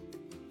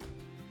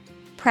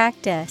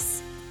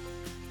 Practice,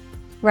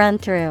 run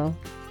through,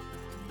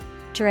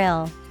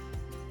 drill.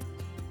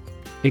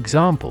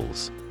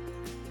 Examples: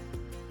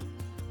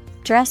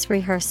 Dress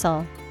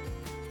rehearsal.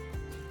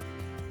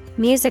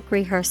 Music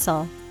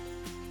rehearsal.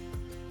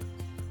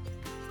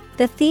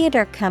 The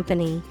theater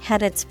company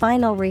had its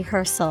final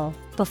rehearsal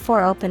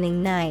before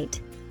opening night.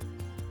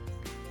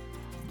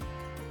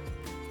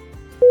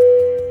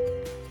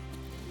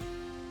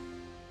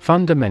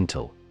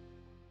 Fundamental.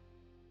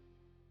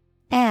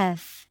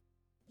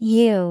 Fundamental.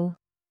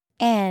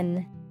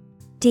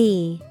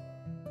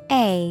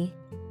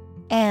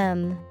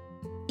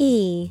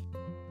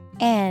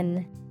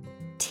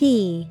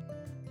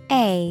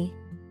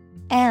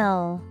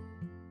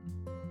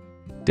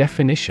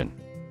 Definition: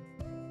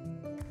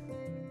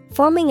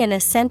 Forming an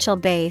essential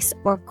base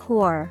or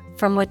core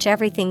from which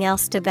everything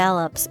else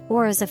develops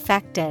or is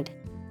affected.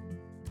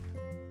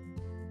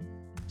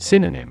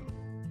 Synonym: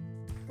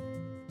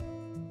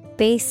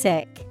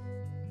 Basic,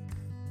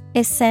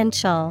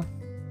 essential,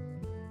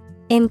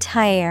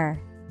 entire.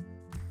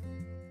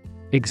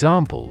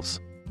 Examples: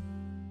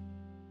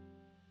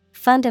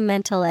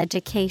 Fundamental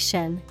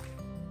education.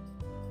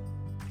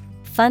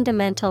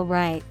 fundamental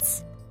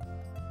rights.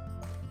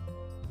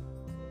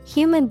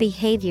 Human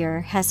behavior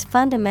has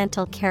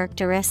fundamental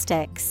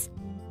characteristics.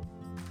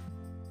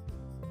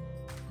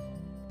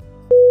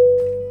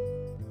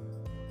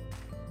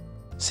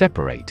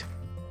 Separate.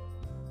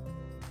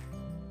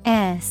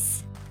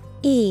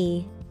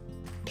 S-E-P-A-R-A-T-E.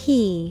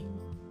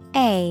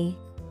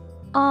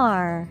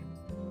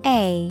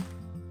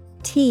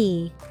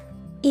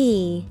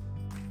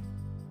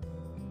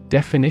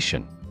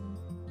 Definition.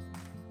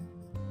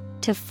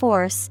 To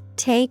force,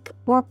 take,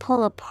 or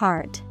pull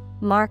apart,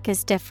 mark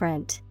as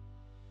different.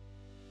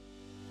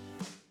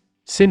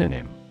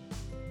 Synonym.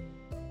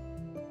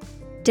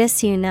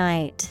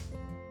 Disunite,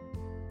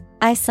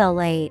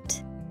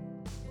 isolate,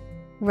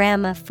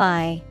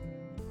 ramify.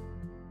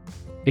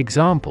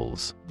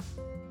 Examples.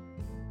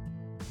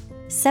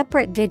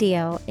 Separate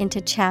video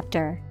into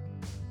chapter.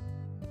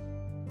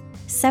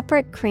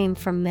 Separate cream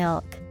from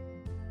milk.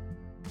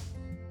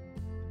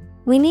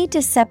 We need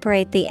to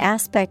separate the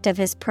aspect of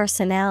his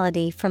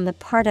personality from the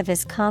part of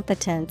his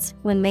competence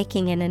when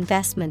making an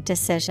investment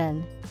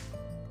decision.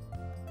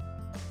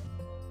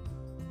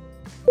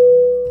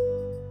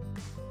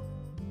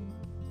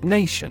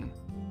 Nation.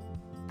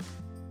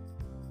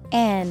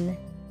 N-A-T-I-O-N.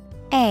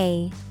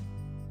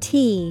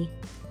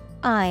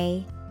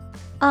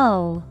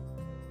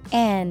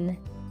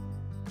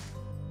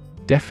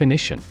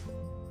 Definition.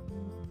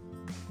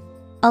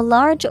 A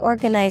large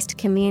organized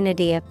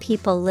community of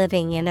people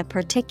living in a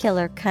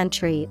particular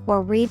country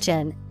or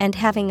region and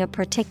having a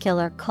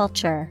particular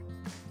culture.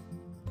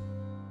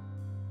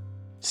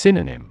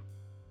 Synonym.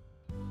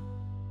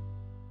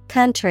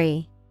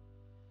 Country,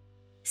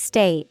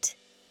 state,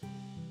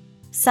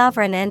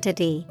 sovereign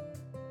entity.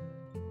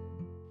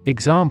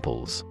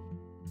 Examples.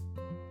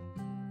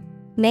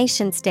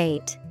 Nation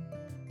state.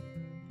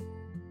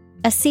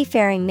 A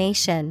seafaring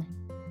nation.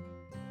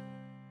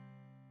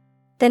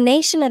 The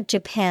nation of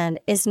Japan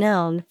is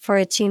known for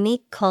its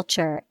unique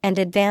culture and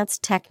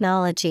advanced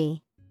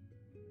technology.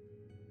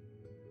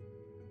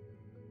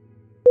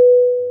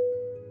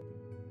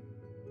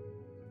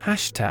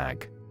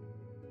 Hashtag.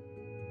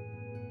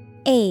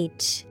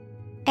 H-A-S-H-T-A-G.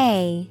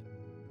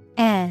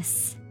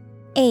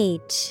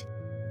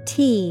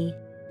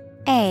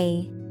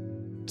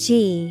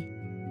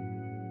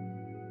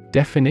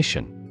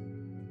 Definition.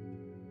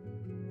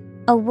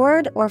 A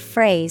word or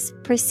phrase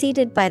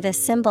preceded by the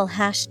symbol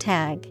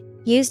hashtag,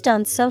 used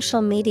on social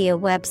media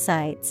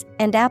websites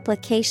and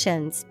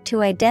applications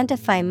to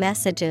identify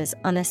messages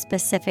on a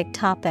specific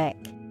topic.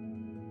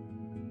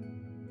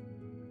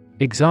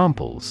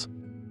 Examples.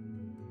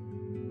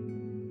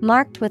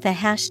 Marked with a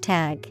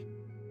hashtag.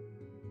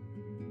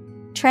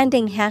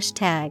 Trending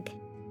hashtag.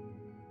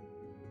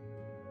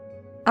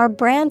 Our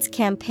brand's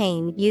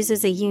campaign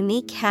uses a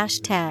unique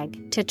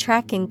hashtag to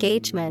track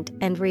engagement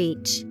and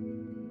reach.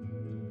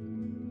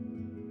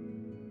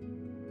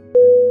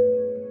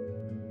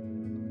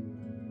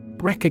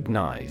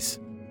 Recognize.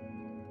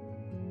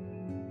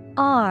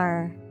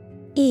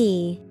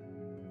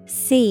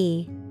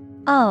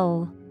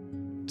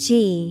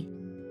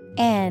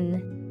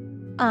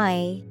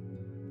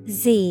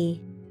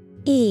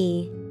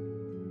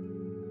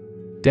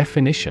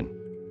 Definition.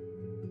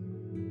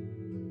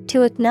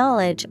 To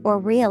acknowledge or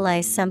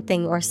realize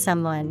something or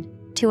someone,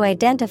 to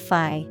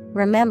identify,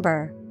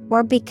 remember,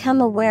 or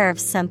become aware of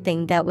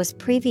something that was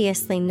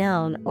previously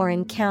known or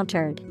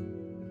encountered.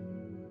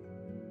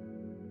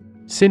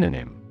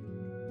 Synonym.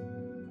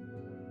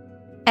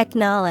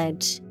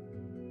 Acknowledge,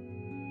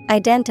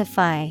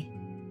 identify,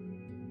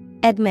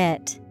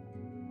 admit.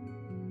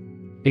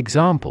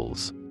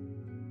 Examples.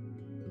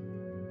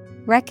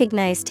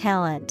 Recognize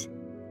talent.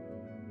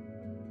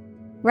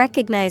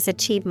 Recognize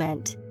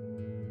achievement.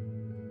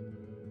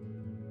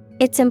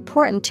 It's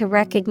important to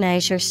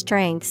recognize your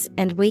strengths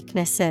and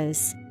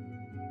weaknesses.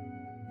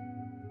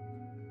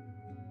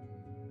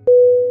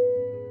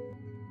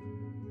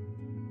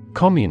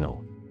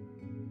 Communal.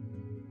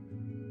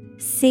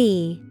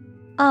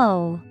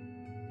 C-O-M-M-U-N-A-L.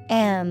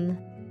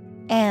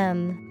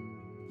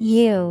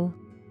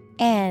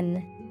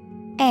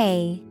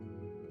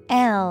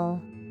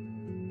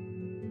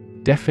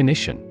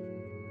 Definition.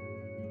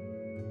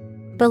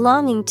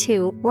 Belonging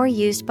to or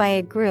used by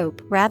a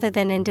group rather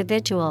than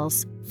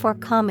individuals, for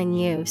common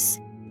use.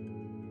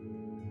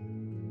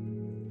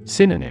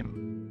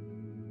 Synonym.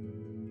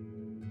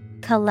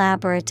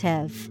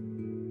 Collaborative,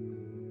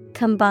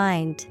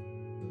 combined,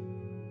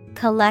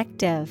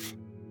 collective.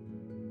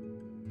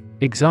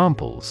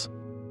 Examples.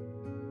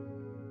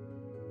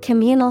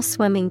 Communal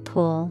swimming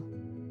pool.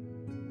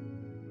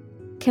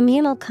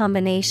 Communal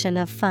combination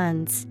of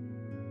funds.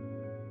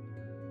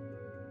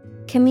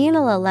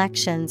 Communal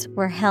elections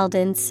were held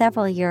in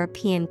several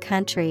European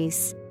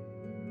countries.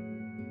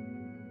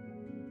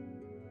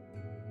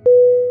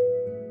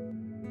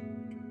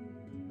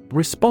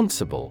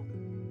 Responsible.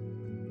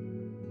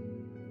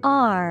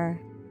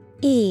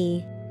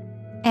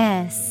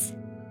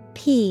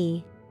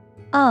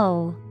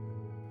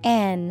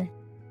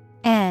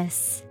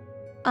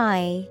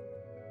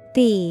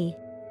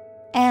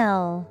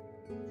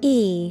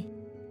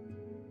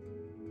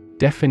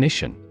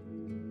 Definition: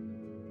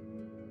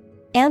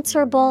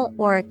 answerable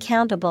or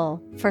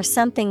accountable for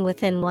something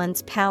within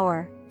one's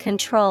power,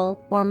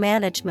 control, or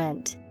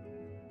management.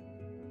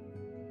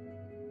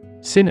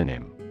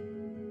 Synonym: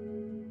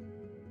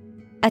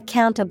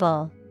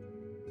 Accountable,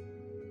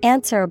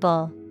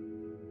 answerable,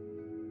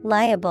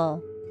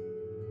 liable.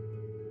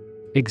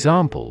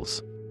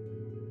 Examples: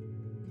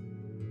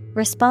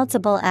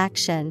 responsible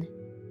action,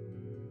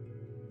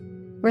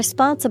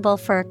 responsible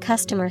for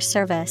customer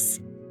service.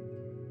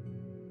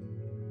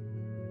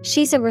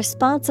 She's a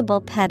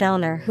responsible pet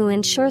owner who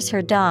ensures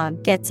her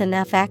dog gets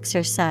enough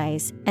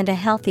exercise and a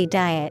healthy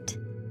diet.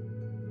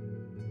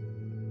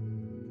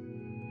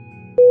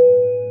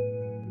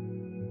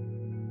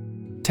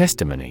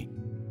 Testimony.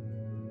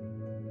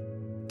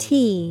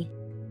 T-E-S-T-I-M-O-N-Y.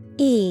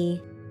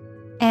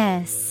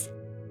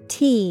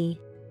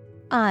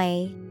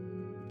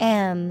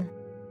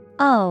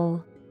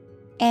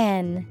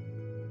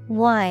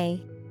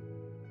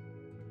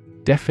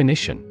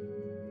 Definition: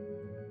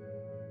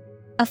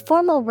 a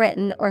formal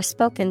written or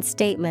spoken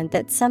statement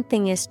that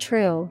something is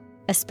true,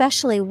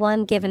 especially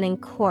one given in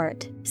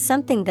court,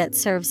 something that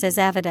serves as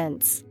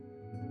evidence.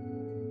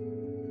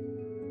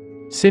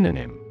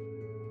 Synonym: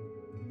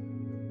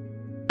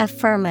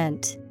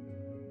 affirmant,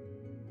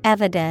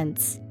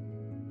 evidence,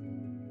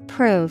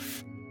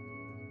 proof.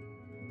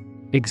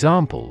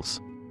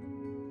 Examples: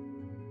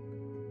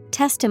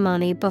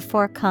 testimony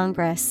before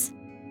Congress,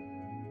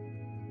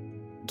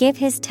 give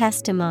his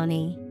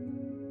testimony.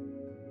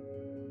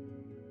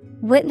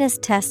 Witness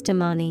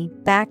testimony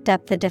backed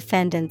up the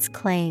defendant's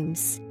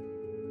claims.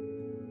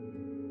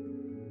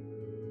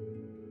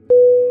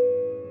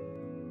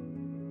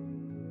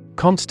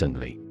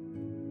 Constantly.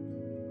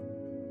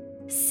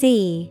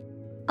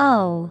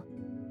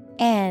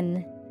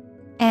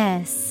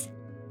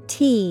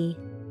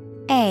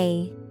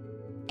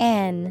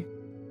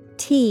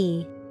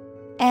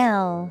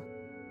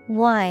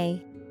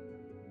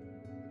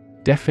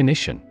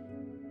 Definition: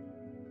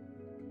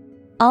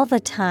 all the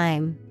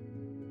time.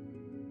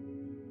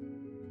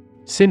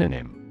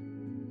 Synonym: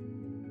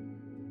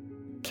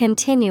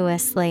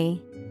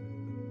 continuously,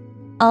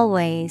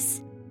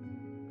 always,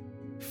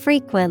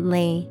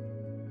 frequently.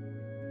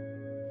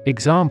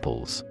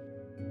 Examples: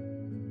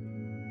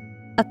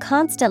 a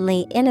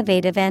constantly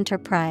innovative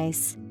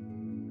enterprise,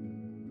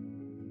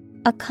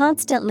 a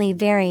constantly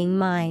varying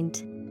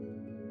mind.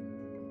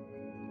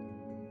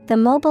 The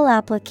mobile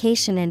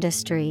application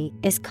industry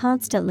is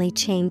constantly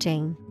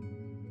changing.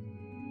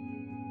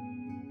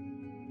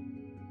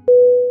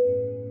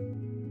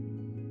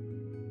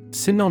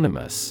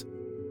 Synonymous.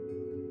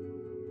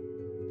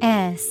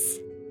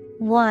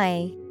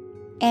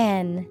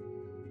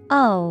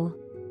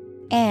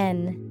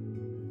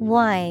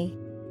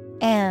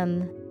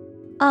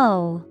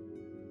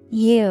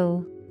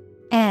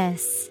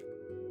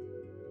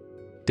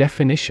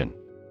 Definition: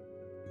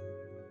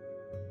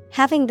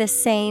 having the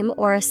same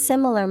or a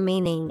similar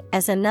meaning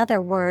as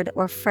another word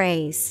or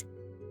phrase.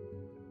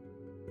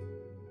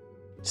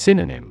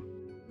 Synonym: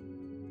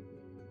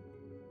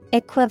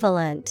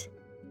 equivalent,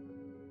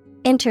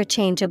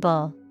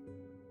 interchangeable,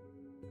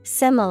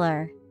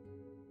 similar.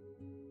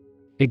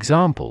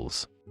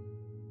 Examples: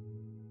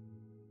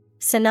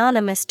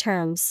 synonymous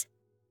terms,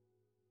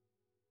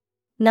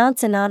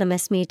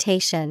 non-synonymous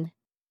mutation.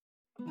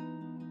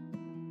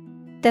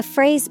 The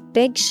phrase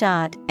big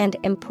shot and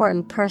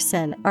important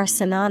person are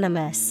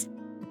synonymous.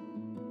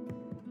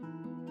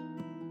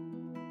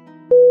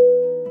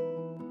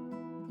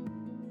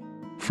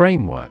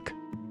 Framework.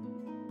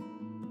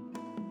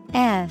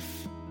 F-R-A-M-E-W-O-R-K.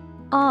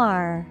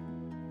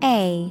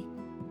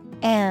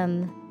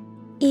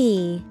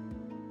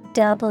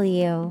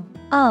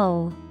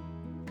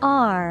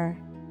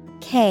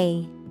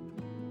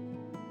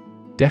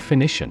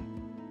 Definition: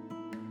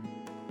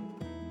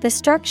 the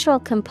structural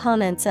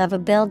components of a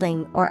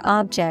building or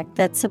object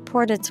that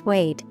support its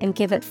weight and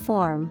give it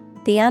form,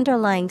 the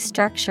underlying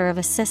structure of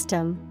a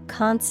system,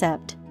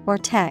 concept, or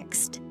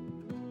text.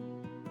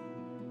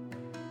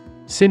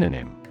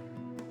 Synonym: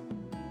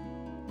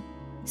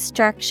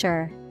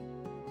 structure,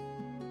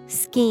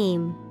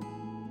 scheme,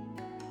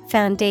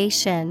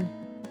 foundation.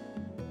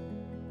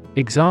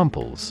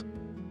 Examples: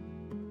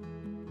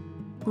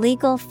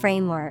 legal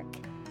framework,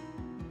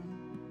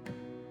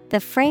 the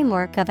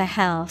framework of a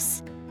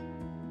house.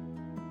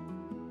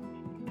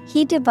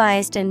 He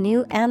devised a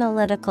new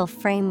analytical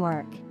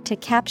framework to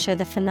capture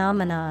the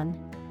phenomenon.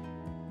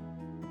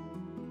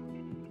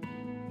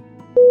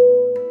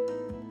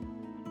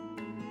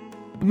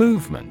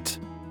 Movement.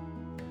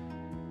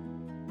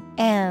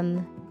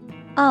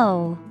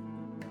 M-O-V-E-M-E-N-T.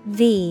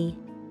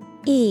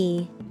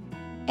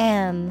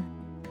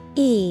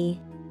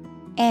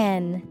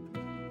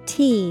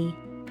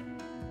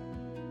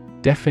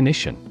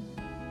 Definition: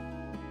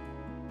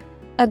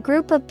 a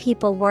group of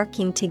people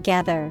working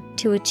together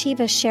to achieve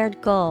a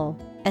shared goal,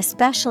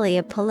 especially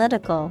a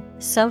political,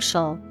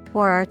 social,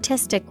 or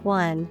artistic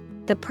one,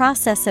 the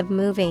process of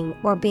moving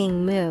or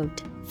being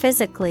moved,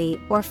 physically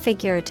or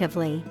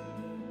figuratively.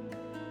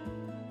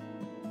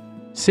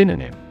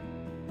 Synonym: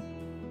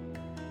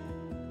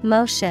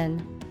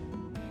 motion,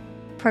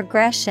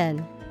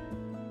 progression,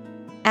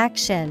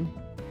 action.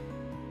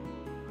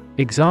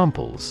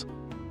 Examples: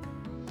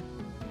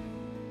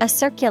 A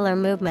circular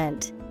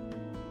movement.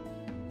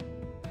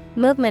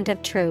 Movement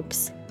of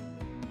troops.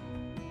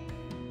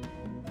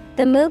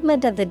 The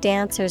movement of the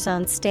dancers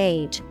on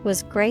stage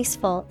was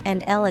graceful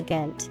and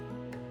elegant.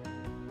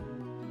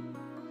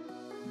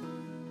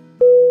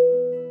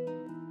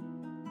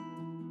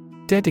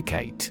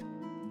 Dedicate.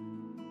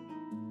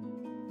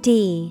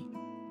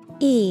 D-E-D-I-C-A-T-E.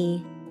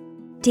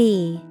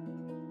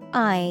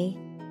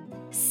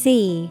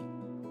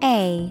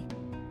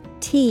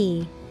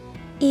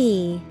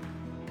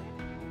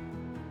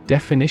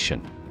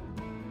 Definition: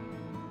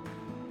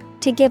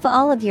 To give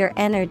all of your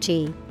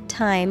energy,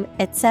 time,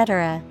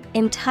 etc.,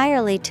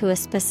 entirely to a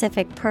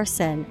specific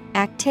person,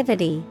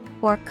 activity,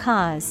 or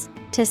cause,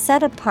 to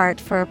set apart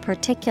for a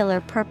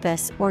particular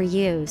purpose or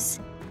use.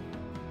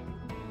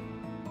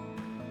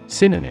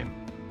 Synonym: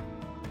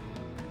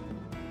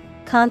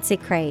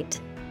 Consecrate,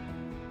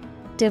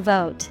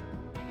 devote,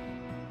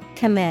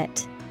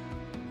 commit.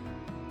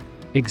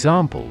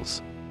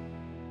 Examples: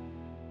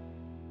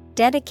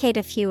 Dedicate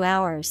a few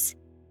hours.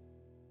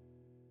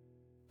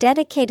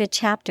 Dedicate a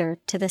chapter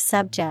to the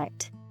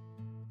subject.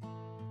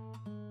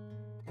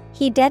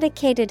 He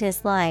dedicated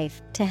his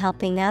life to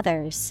helping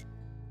others.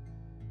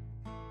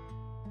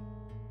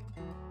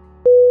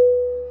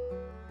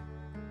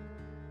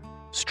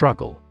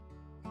 Struggle.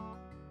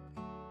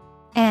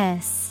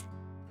 S-T-R-U-G-G-L-E.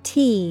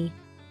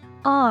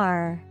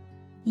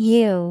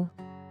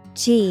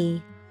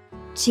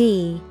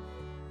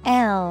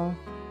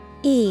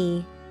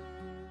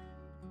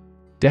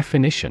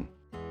 Definition: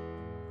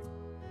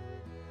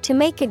 To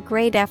make a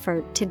great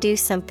effort to do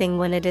something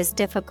when it is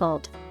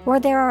difficult, or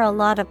there are a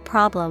lot of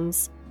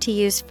problems, to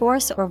use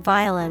force or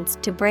violence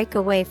to break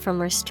away from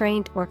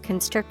restraint or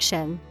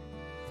constriction.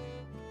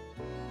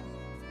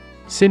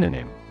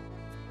 Synonym: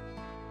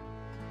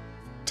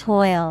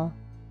 Toil,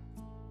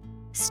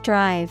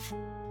 strive,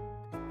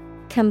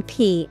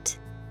 compete.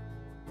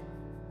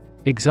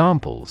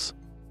 Examples: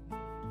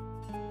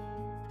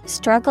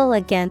 Struggle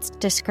against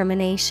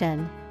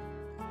discrimination.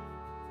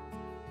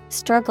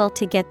 Struggle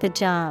to get the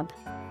job.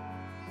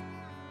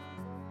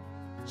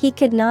 He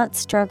could not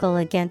struggle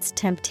against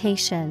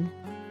temptation.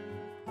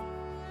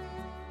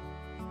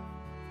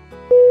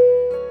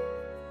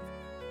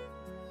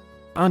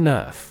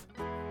 Unearth.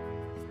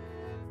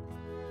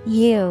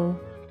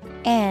 U-N-E-A-R-T-H.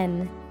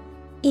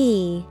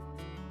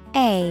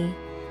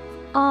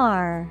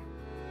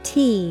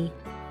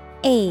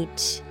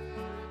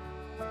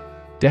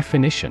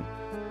 Definition: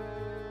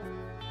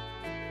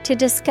 To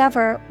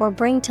discover or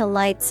bring to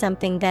light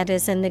something that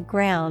is in the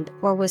ground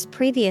or was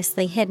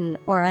previously hidden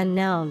or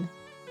unknown.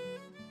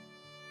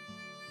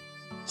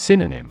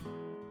 Synonym: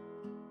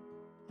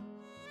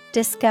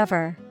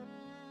 Discover,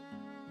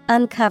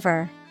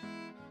 uncover,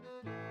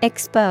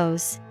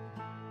 expose.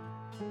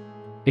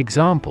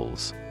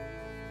 Examples: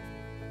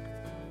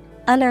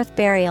 Unearth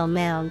burial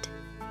mound.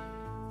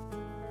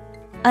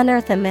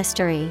 Unearth a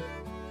mystery.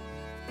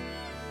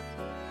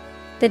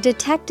 The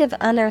detective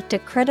unearthed a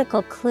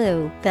critical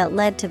clue that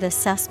led to the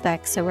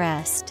suspect's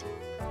arrest.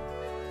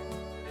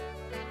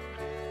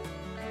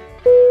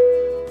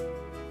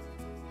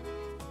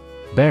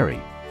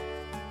 Bury.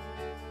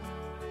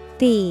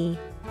 B-U-R-Y.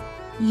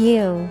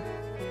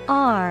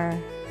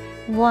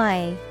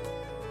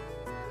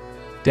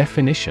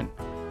 Definition: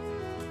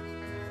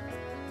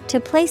 To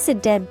place a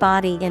dead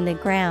body in the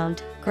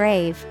ground,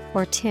 grave,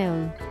 or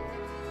tomb.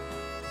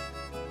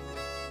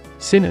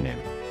 Synonym: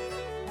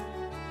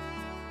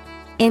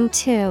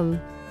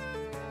 Entomb,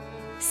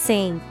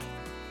 sink,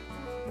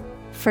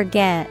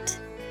 forget.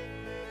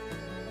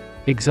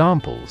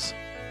 Examples: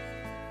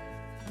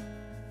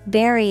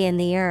 Bury in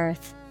the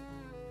earth.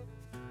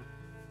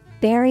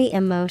 Bury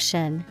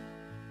emotion.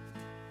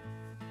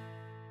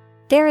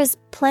 There is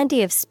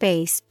plenty of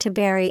space to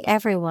bury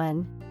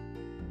everyone.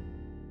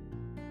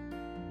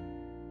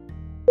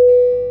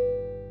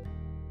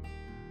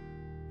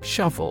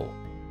 Shovel.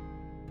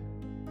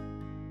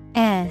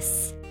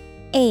 S-H-O-V-E-L.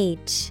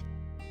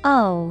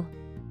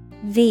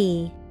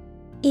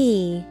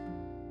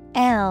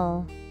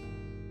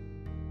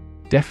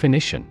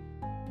 Definition: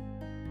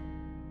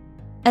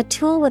 A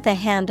tool with a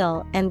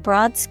handle and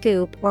broad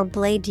scoop or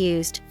blade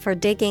used for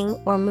digging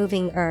or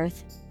moving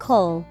earth,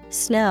 coal,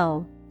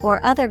 snow, or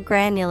other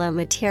granular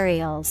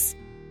materials.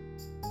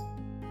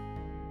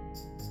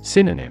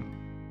 Synonym: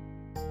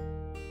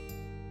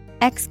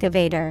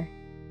 Excavator,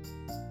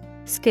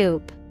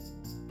 scoop,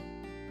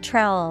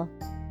 trowel.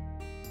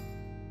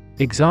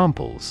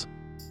 Examples: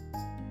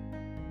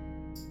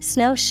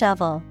 Snow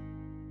shovel,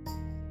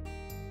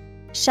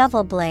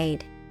 shovel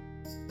blade.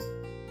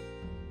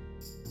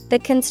 The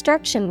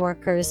construction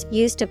workers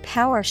used a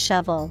power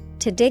shovel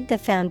to dig the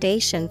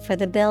foundation for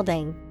the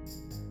building.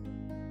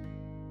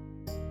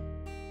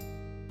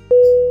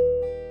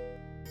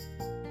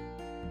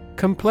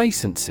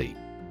 Complacency.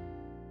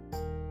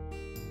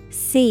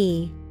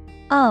 C-O-M-P-L-A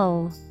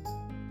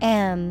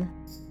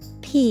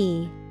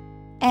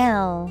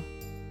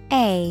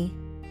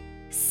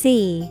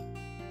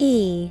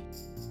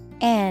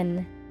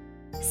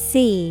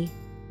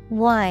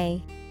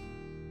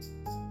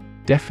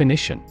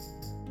Definition: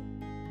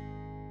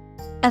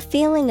 a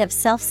feeling of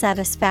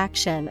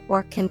self-satisfaction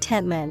or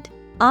contentment,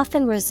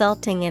 often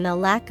resulting in a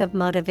lack of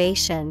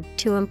motivation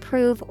to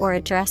improve or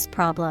address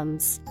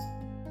problems.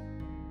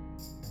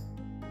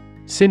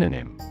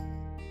 Synonym: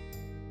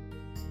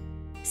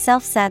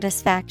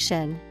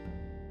 self-satisfaction,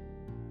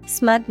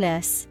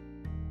 smugness,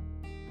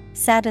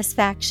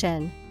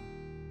 satisfaction.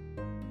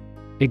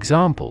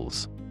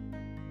 Examples: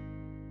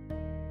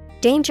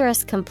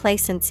 dangerous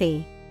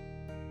complacency,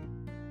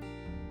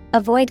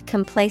 avoid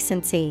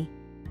complacency.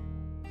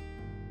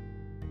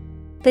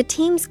 The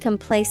team's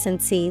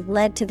complacency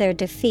led to their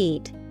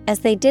defeat, as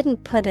they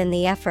didn't put in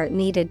the effort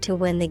needed to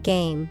win the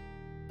game.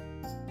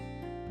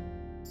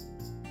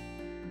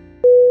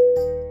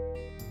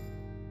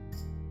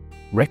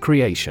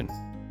 Recreation.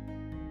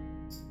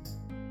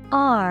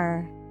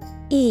 RECREATION.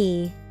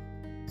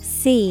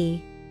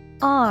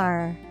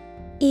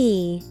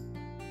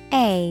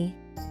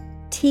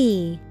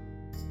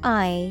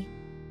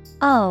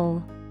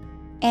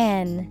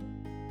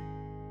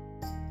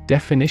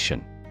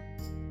 Definition: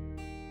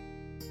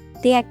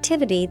 the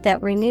activity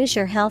that renews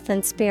your health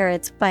and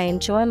spirits by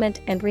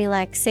enjoyment and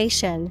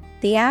relaxation,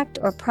 the act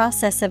or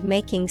process of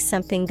making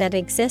something that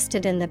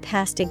existed in the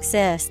past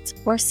exists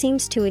or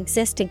seems to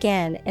exist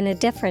again in a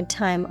different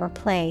time or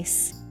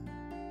place.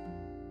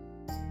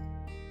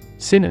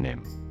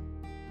 Synonym: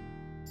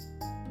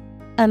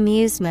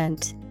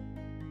 amusement,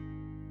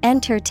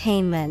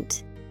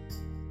 entertainment,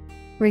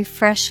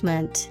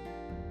 refreshment.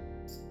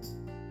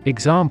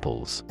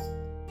 Examples: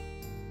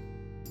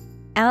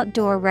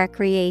 outdoor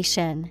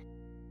recreation,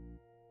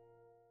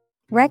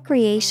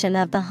 recreation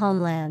of the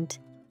homeland.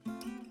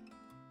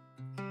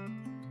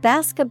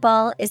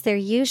 Basketball is their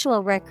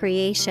usual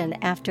recreation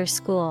after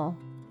school.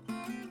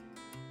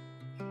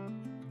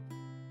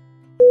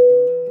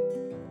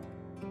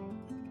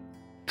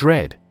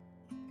 Dread.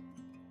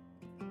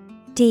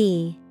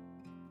 D-R-E-A-D.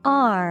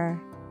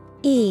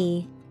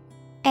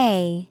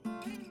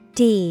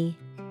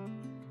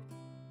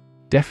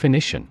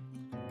 Definition: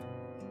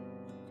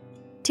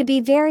 to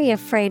be very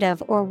afraid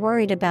of or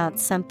worried about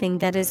something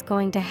that is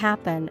going to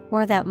happen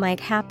or that might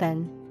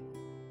happen.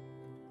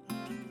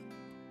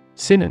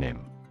 Synonym: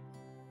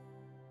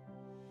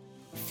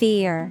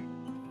 fear,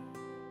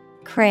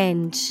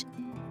 cringe,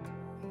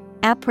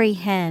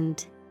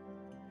 apprehend.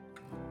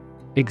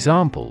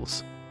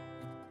 Examples: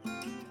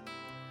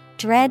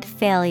 dread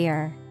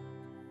failure,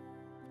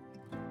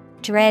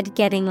 dread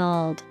getting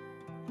old.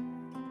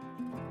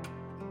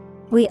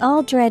 We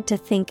all dread to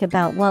think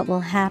about what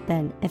will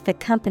happen if the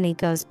company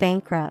goes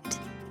bankrupt.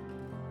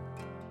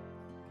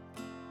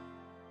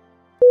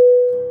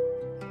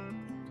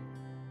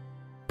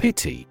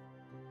 Pity.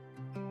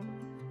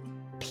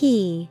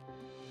 P-I-T-Y.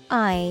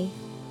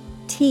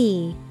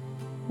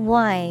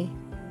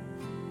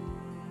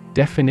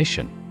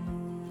 Definition: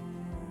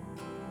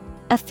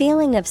 a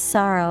feeling of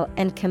sorrow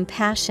and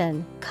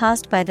compassion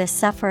caused by the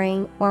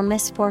suffering or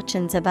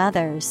misfortunes of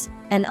others,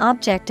 an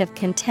object of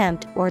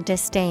contempt or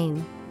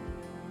disdain.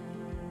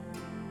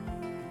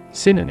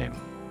 Synonym: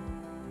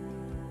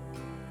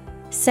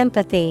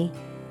 sympathy,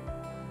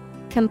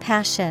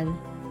 compassion,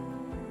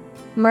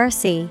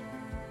 mercy.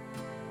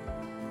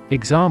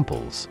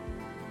 Examples: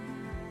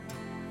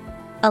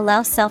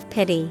 allow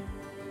self-pity,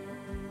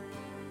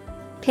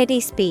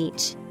 pity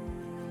speech.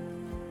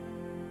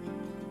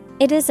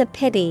 It is a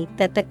pity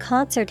that the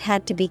concert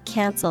had to be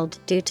cancelled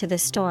due to the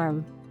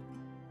storm.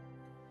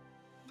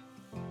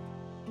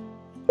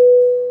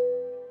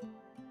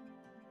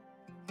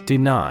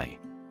 Deny.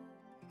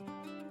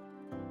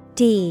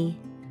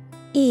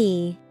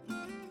 D-E-N-Y.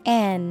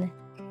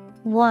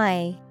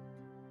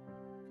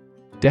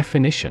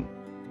 Definition: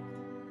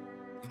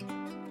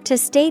 to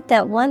state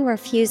that one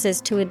refuses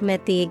to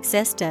admit the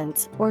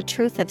existence or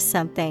truth of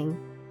something.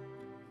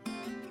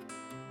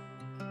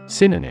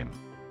 Synonym: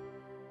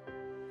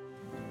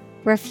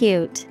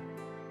 refute,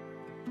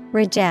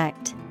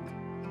 reject,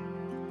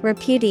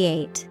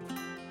 repudiate.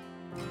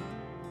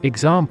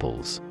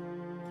 Examples: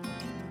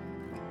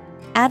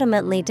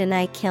 adamantly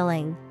deny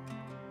killing,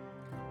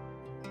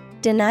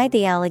 deny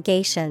the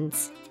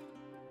allegations.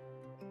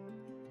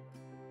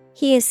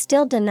 He is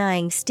still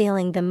denying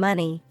stealing the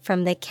money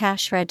from the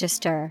cash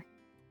register.